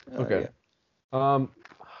 Okay. Yeah. Um,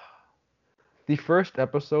 the first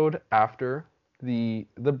episode after the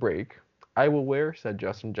break, I will wear said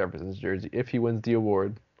Justin Jefferson's jersey if he wins the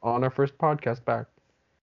award on our first podcast back.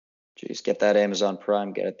 Jeez, get that Amazon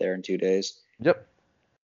Prime, get it there in 2 days. Yep.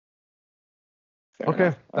 Fair Okay,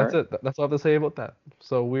 enough. All that's right. it. That's all I have to say about that.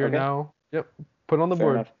 So we are Okay. now, yep, put on the Fair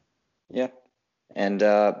board. enough. Yeah. And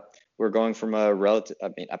we're going from a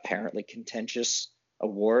apparently contentious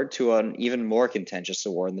award to an even more contentious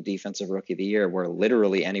award in the Defensive Rookie of the Year, where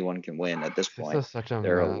literally anyone can win at this This point. is such a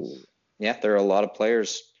There are, mess. yeah, there are a lot of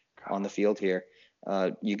players on the field here.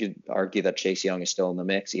 You could argue that Chase Young is still in the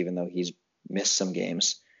mix, even though he's missed some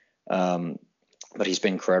games. Um, but he's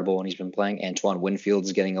been incredible when he's been playing. Antoine Winfield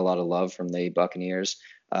is getting a lot of love from the Buccaneers.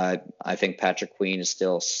 I think Patrick Queen is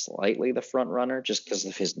still slightly the front runner just because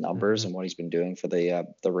of his numbers Hmm. and what he's been doing for the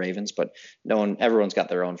Ravens. But everyone's got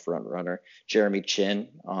their own front runner. Jeremy Chin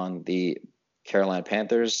on the Carolina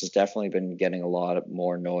Panthers has definitely been getting a lot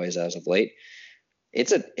more noise as of late.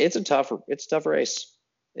 It's a tough race.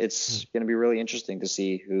 It's going to be really interesting to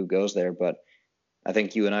see who goes there. But I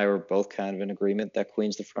think you and I were both kind of in agreement that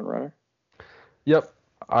Queen's the front runner. Yep,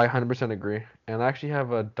 I 100% agree. And I actually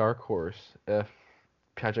have a dark horse if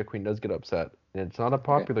Patrick Queen does get upset. And it's not a Okay.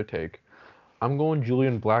 popular take. I'm going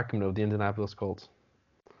Julian Blackmon of the Indianapolis Colts.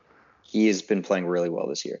 He has been playing really well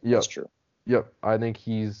this year. That's Yep, true. yep. I think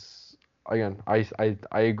he's again. I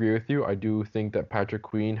agree with you. I do think that Patrick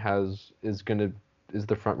Queen is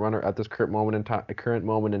the front runner at this current moment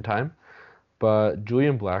in time. But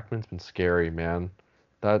Julian Blackmon's been scary, man.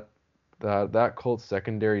 That that Colts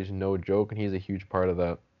secondary is no joke, and he's a huge part of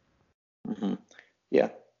that. Hmm. Yeah.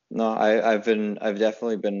 No, I've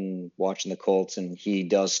definitely been watching the Colts, and he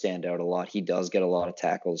does stand out a lot. He does get a lot of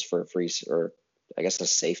tackles for a or I guess a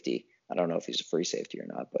safety. I don't know if he's a free safety or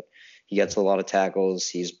not, but he gets a lot of tackles.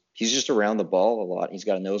 He's just around the ball a lot. He's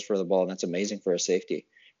got a nose for the ball, and that's amazing for a safety.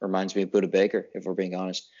 Reminds me of Buda Baker, if we're being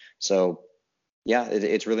honest. So yeah,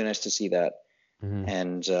 it's really nice to see that. Hmm.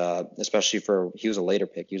 And especially he was a later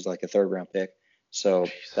pick. He was like a third round pick. So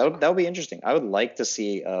Jesus that would Christ. be interesting. I would like to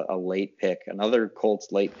see a late pick, another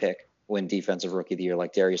Colts late pick, win Defensive Rookie of the Year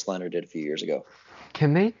like Darius Leonard did a few years ago.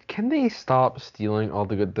 Can they stop stealing all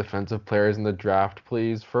the good defensive players in the draft,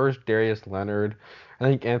 please? First, Darius Leonard. I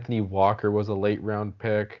think Anthony Walker was a late round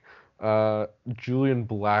pick. Julian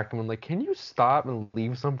Blackmon. Like, can you stop and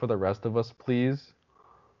leave some for the rest of us, please?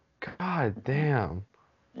 God Mhm. damn.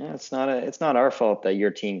 Yeah, it's not our fault that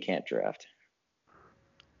your team can't draft.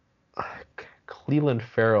 Cleveland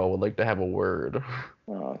Farrell would like to have a word.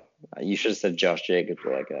 Uh, you should have said Josh Jacobs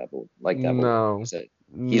like that. No, He's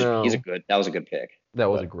a no. good. That was a good pick. That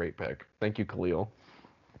was a But great pick. Thank you, Khalil.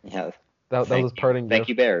 yeah, That was his parting thank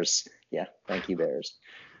you gift. Bears. Yeah, thank you Bears.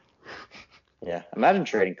 Yeah, imagine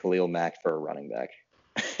trading Khalil Mack for a running back.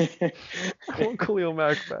 I want Khalil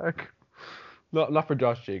Mack back. Not for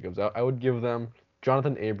Josh Jacobs. I would give them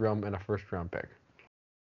Jonathan Abram and a first round pick.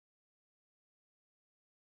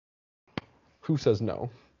 Who says no?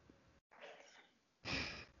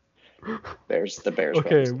 The Bears probably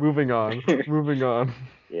Okay, still. moving on. Moving on.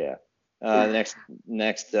 Yeah.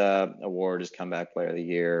 Next award is Comeback Player of the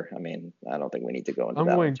Year. I mean, I don't think we need to go into I'm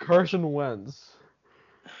that one going too much. Carson Wentz.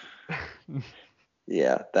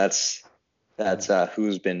 Yeah, that's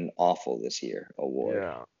who's been awful this year award.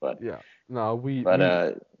 Yeah, But yeah. No, but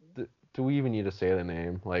do we even need to say the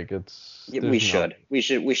name? Like, yeah, we there's no.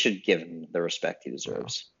 should we should give him the respect he Yeah.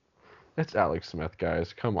 deserves. It's Alex Smith,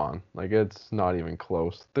 guys. Come on. Like, it's not even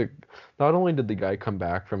close. Not only did the guy come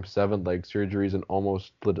back from 7 leg surgeries and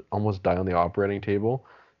almost die on the operating table,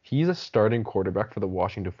 he's a starting quarterback for the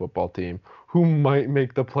Washington football team who might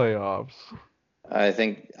make the playoffs. I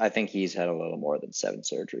think he's had a little more than 7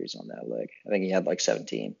 surgeries on that leg. I think he had like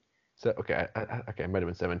 17. So, okay, okay, it might have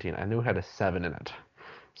been 17. I knew it had a 7 in it.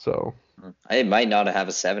 So, It might not have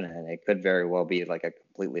a 7 in it. It could very well be like a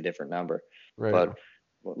completely different number. right. But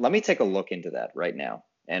let me take a look into that right now.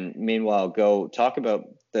 And meanwhile, go talk about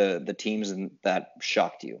the teams that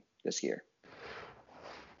shocked you this year.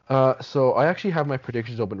 So I actually have my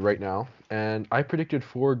predictions open right now, and I predicted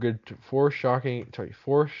four shocking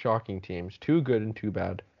teams, 2 good and 2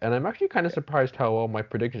 bad, and I'm actually kind of surprised how well my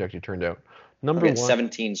predictions actually turned out. Number Okay, one,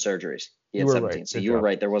 17 surgeries. He you had were right. 17. So Good you were job.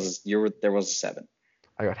 right. There was a 7.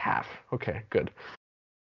 I got half. Okay, good.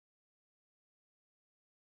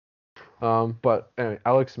 But anyway,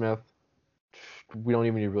 Alex Smith, we don't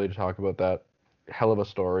even need really to talk about that. Hell of a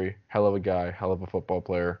story, hell of a guy, hell of a football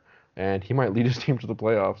player, and he might lead his team to the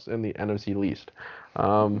playoffs in the NFC least.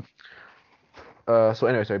 Mhm. Um, so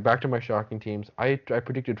anyway, sorry, back to my shocking teams. I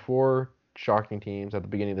predicted 4 shocking teams at the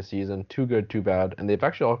beginning of the season, 2 good, 2 bad, and they've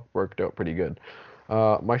actually all worked out pretty good.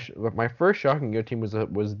 My first shocking good team was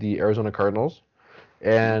the Arizona Cardinals, Mhm.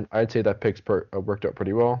 and I'd say that worked out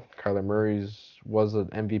pretty well. Kyler Murray's was an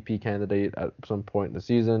MVP candidate at some point in the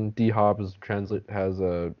season. D Hop has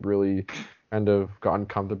really kind of gotten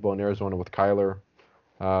comfortable in Arizona with Kyler.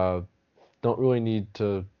 Uh, don't really need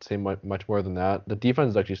to say much more than that. The defense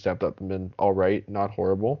has actually stepped up and been all right, not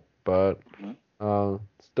horrible, but Mhm. uh,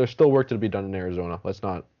 there's still work to be done in Arizona. Let's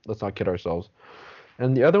not kid ourselves.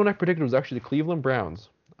 And the other one I predicted was actually the Cleveland Browns.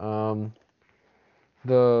 Um,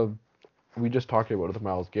 the we just talked about it with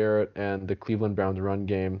Myles Garrett and the Cleveland Browns run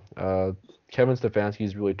game. Kevin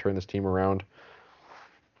Stefanski's really turned this team around.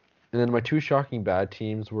 And then my 2 shocking bad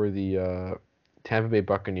teams were the Tampa Bay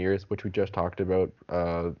Buccaneers, which we just talked about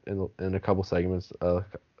in a couple segments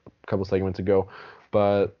ago.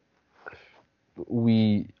 But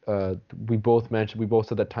we both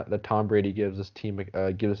said that Tom Brady gives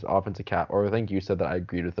this offense a cap, or I think you said that. I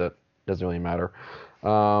agreed with it. Doesn't really matter.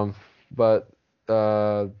 But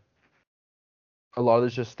uh, a lot of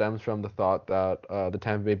this just stems from the thought that I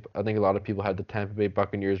think a lot of people had the Tampa Bay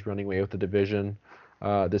Buccaneers running away with the division.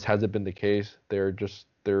 This hasn't been the case. They're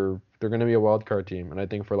going to be a wild card team, and I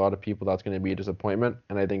think for a lot of people that's going to be a disappointment.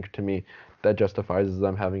 And I think to me that justifies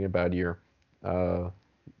them having a bad year. Uh,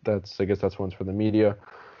 I guess that's one's for the media.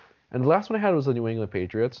 And the last one I had was the New England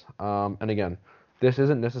Patriots. And again, this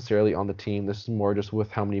isn't necessarily on the team. This is more just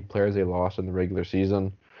with how many players they lost in the regular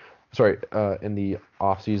season. Sorry, in the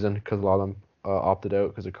off season because a lot of them opted out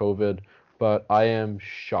because of COVID. But I am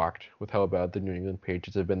shocked with how bad the New England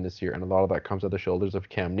Patriots have been this year, and a lot of that comes at the shoulders of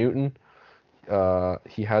Cam Newton.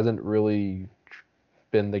 He hasn't really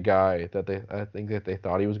been the guy that I think that they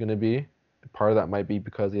thought he was going to be. Part of that might be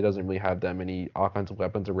because he doesn't really have that many offensive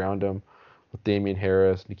weapons around him with Damian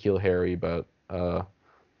Harris, N'Keal Harry, but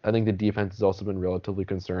I think the defense has also been relatively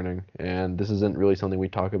concerning, and this isn't really something we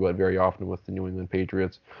talk about very often with the New England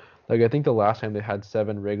Patriots. Like I think the last time they had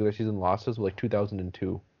 7 regular season losses was like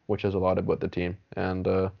 2002, which is a lot about the team, and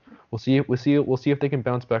we'll see if they can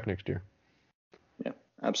bounce back next year. Yeah,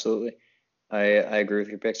 absolutely. I agree with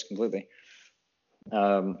your picks completely.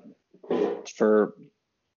 Um, for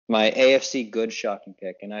my AFC good shocking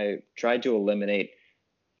pick, and I tried to eliminate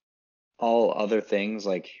all other things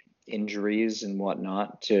like injuries and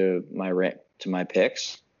whatnot to my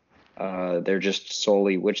picks. They're just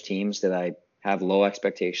solely which teams that I have low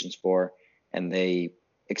expectations for, and they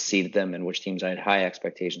exceeded them, and which teams I had high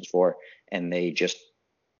expectations for, and they just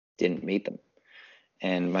didn't meet them.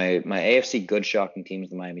 And my AFC good shocking team is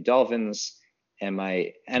the Miami Dolphins, and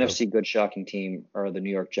my Yep. NFC good shocking team are the New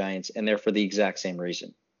York Giants, and they're for the exact same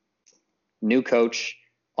reason. New coach,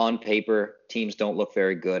 on paper, teams don't look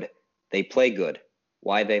very good. They play good.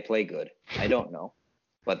 Why they play good, I don't know,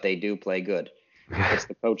 but they do play good. It's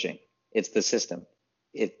the coaching. It's the system.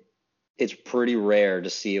 It it's pretty rare to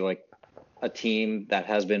see like a team that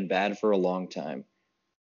has been bad for a long time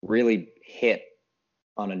really hit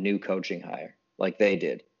on a new coaching hire like they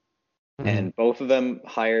did. Mhm. And both of them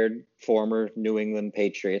hired former New England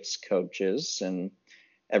Patriots coaches, and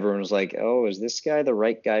everyone was like, "Oh, is this guy the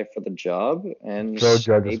right guy for the job?" And Joe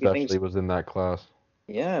Judge maybe especially things, was in that class.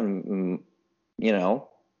 yeah, you know,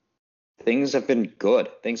 things have been good.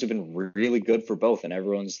 Things have been really good for both, and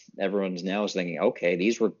everyone's now is thinking, okay,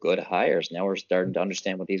 these were good hires. Now we're starting to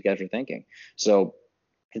understand what these guys are thinking. So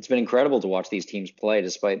it's been incredible to watch these teams play,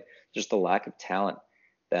 despite just the lack of talent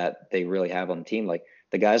that they really have on the team. Like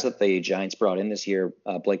the guys that the Giants brought in this year,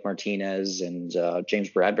 Blake Martinez and James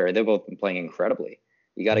Bradbury, they've both been playing incredibly.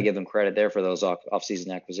 You got to give them credit there for those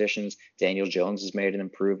off-season acquisitions. Daniel Jones has made an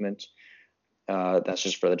improvement. That's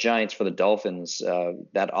just for the Giants. For the Dolphins,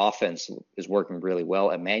 that offense is working really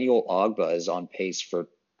well. Emmanuel Ogbah is on pace for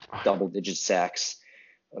double-digit sacks.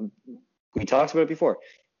 We talked about it before.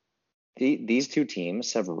 These two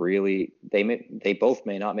teams have really they both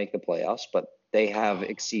may not make the playoffs, but they have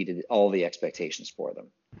exceeded all the expectations for them,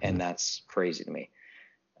 and that's crazy to me.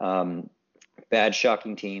 Bad,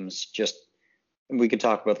 shocking teams. Just we could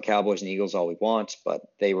talk about the Cowboys and Eagles all we want, but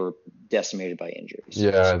they were decimated by injuries.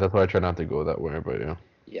 Yeah, that's why I try not to go that way, but yeah.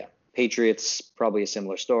 Yeah. Patriots, probably a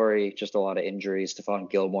similar story, just a lot of injuries. Stephon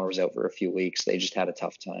Gilmore was out for a few weeks. They just had a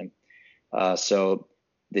tough time. So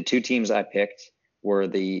the two teams I picked were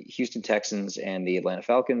the Houston Texans and the Atlanta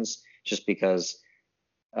Falcons, just because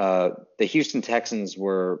the Houston Texans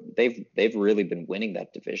they've really been winning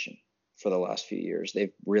that division for the last few years.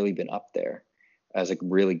 They've really been up there as a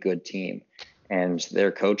really good team. And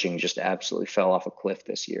their coaching just absolutely fell off a cliff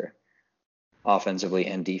this year, offensively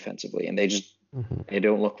and defensively. And they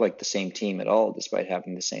don't look like the same team at all, despite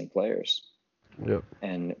having the same players. Yep.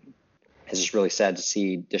 And it's just really sad to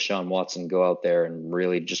see Deshaun Watson go out there and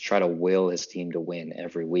really just try to will his team to win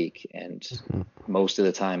every week. And most of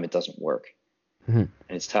the time it doesn't work. And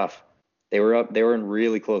it's tough. They were in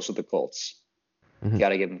really close with the Colts. You got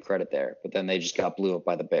to give them credit there. But then they just got blew up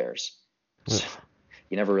by the Bears. So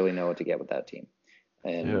you never really know what to get with that team.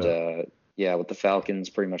 And with the Falcons,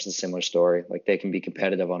 pretty much the similar story. Like they can be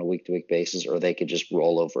competitive on a week-to-week basis, or they could just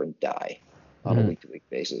roll over and die on a week-to-week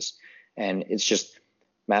basis. And it's just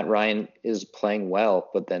Matt Ryan is playing well,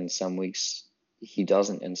 but then some weeks he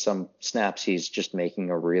doesn't. And some snaps he's just making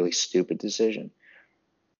a really stupid decision.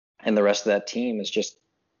 And the rest of that team is just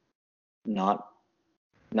not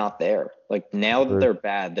there. Like now that they're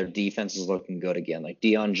bad, their defense is looking good again. Like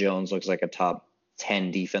Deion Jones looks like a top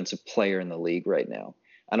 10 defensive player in the league right now.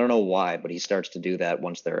 I don't know why, but he starts to do that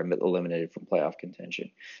once they're eliminated from playoff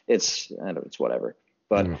contention. It's whatever.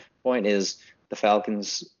 But point is, the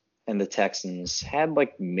Falcons and the Texans had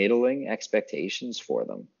like middling expectations for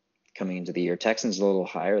them coming into the year. Texans a little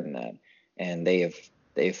higher than that, and they've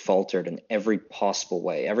faltered in every possible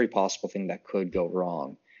way. Every possible thing that could go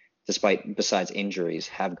wrong, besides injuries,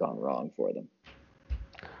 have gone wrong for them.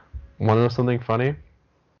 Want to know something funny?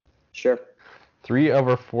 Sure. 3 of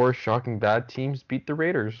our 4 shocking bad teams beat the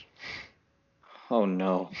Raiders. Oh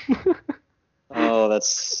no. Oh, that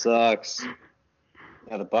sucks.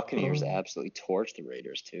 Yeah, the Buccaneers absolutely torched the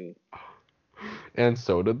Raiders too. And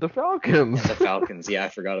so did the Falcons. And the Falcons, yeah, I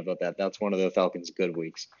forgot about that. That's one of the Falcons' good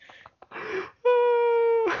weeks.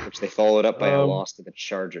 Which they followed up by a loss to the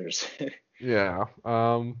Chargers. Yeah.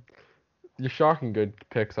 Your shocking good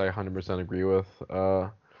picks I 100% agree with.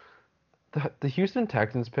 The Houston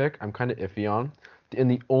Texans pick I'm kind of iffy on. And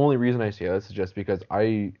the only reason I say this is just because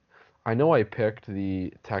I know I picked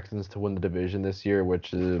the Texans to win the division this year,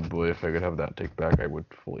 which boy, if I could have that take back, I would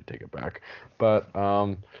fully take it back. But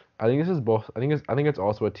I think this is both. I think it's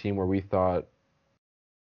also a team where we thought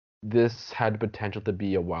this had potential to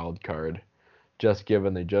be a wild card, just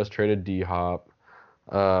given they just traded D-Hop,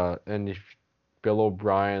 and if Bill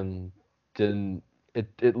O'Brien didn't.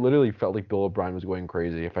 It literally felt like Bill O'Brien was going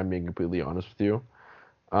crazy, if I'm being completely honest with you.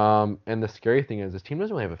 And the scary thing is this team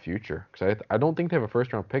doesn't really have a future, because I don't think they have a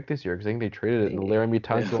first round pick this year, because I think they traded it in the Laramie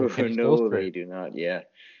Tunsil and Kenny Stills trade. They do not. Yeah.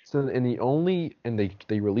 So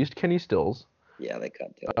they released Kenny Stills. Yeah, they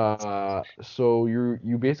cut Taylor. So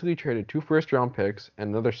you basically traded 2 first round picks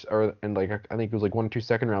and I think it was like 1 or 2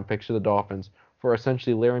 second round picks to the Dolphins for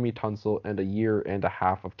essentially Laramie Tunsil and a year and a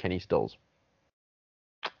half of Kenny Stills.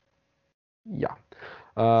 Yeah.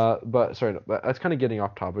 But sorry, that's kind of getting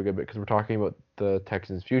off topic a bit because we're talking about the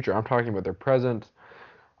Texans' future. I'm talking about their present.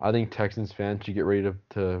 I think Texans fans should get ready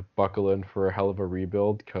to buckle in for a hell of a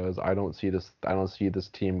rebuild because I don't see this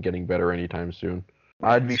team getting better anytime soon.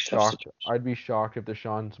 I'd be shocked if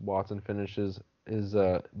Deshaun Watson finishes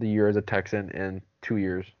the year as a Texan in 2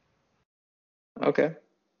 years. Okay.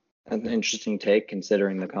 An interesting take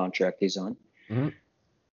considering the contract he's on. Mm-hmm.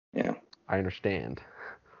 Yeah. I understand.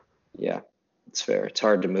 Yeah. It's fair. It's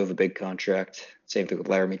hard to move a big contract. Same thing with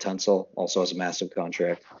Laramie Tunsil, also has a massive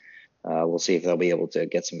contract. We'll see if they'll be able to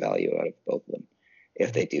get some value out of both of them.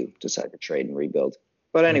 if they do decide to trade and rebuild.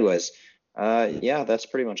 But anyways, yeah, that's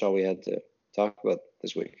pretty much all we had to talk about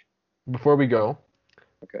this week. Before we go,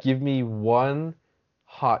 Okay. give me one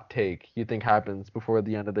hot take you think happens before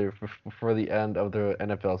the end of the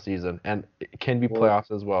NFL season, and it can be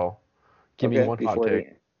playoffs as well. Give me one hot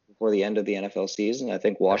take. Before the end of the NFL season, I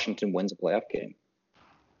think Washington wins a playoff game.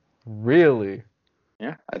 Really?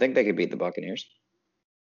 Yeah, I think they could beat the Buccaneers.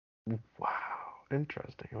 Wow,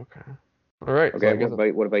 interesting. Okay. All right. Okay. So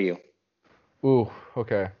what about you? Ooh.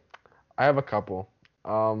 Okay. I have a couple.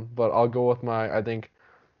 But I'll go with my. I think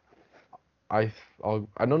I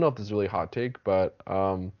don't know if this is really a hot take, but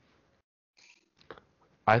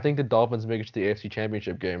I think the Dolphins make it to the AFC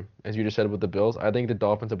Championship game. As you just said with the Bills, I think the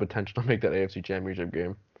Dolphins have potential to make that AFC Championship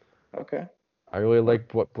game. Okay. I really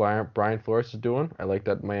like what Brian Flores is doing. I like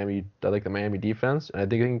the Miami defense, and I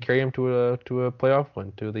think they can carry him to a playoff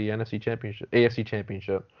win, to the AFC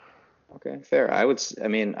Championship. Okay, fair. I would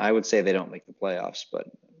say they don't make the playoffs, but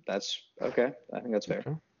that's okay. I think that's fair.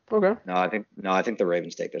 Okay. No, I think the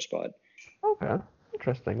Ravens take their spot. Okay.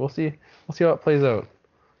 Interesting. We'll see how it plays out.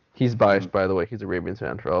 He's biased, by the way. He's a Ravens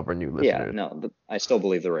fan for all of our new listeners. Yeah, no, I still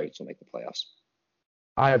believe the Ravens will make the playoffs.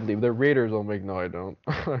 I believe the Raiders will make. No, I don't.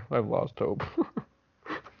 I've lost hope.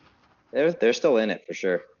 They're still in it for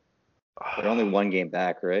sure. They're only one game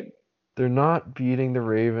back, right? They're not beating the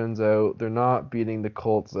Ravens out. They're not beating the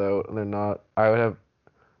Colts out. They're not.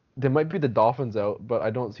 They might beat the Dolphins out, but I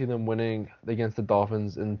don't see them winning against the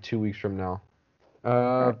Dolphins in 2 weeks from now.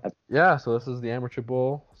 Yeah. So this is the Amateur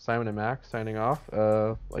Bowl. Simon and Max signing off.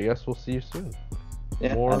 I guess we'll see you soon.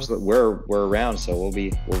 Yeah, absolutely. We're around, so we'll be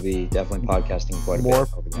definitely podcasting quite a bit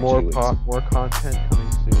over the next 2 weeks. More content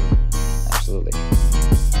coming soon. Absolutely.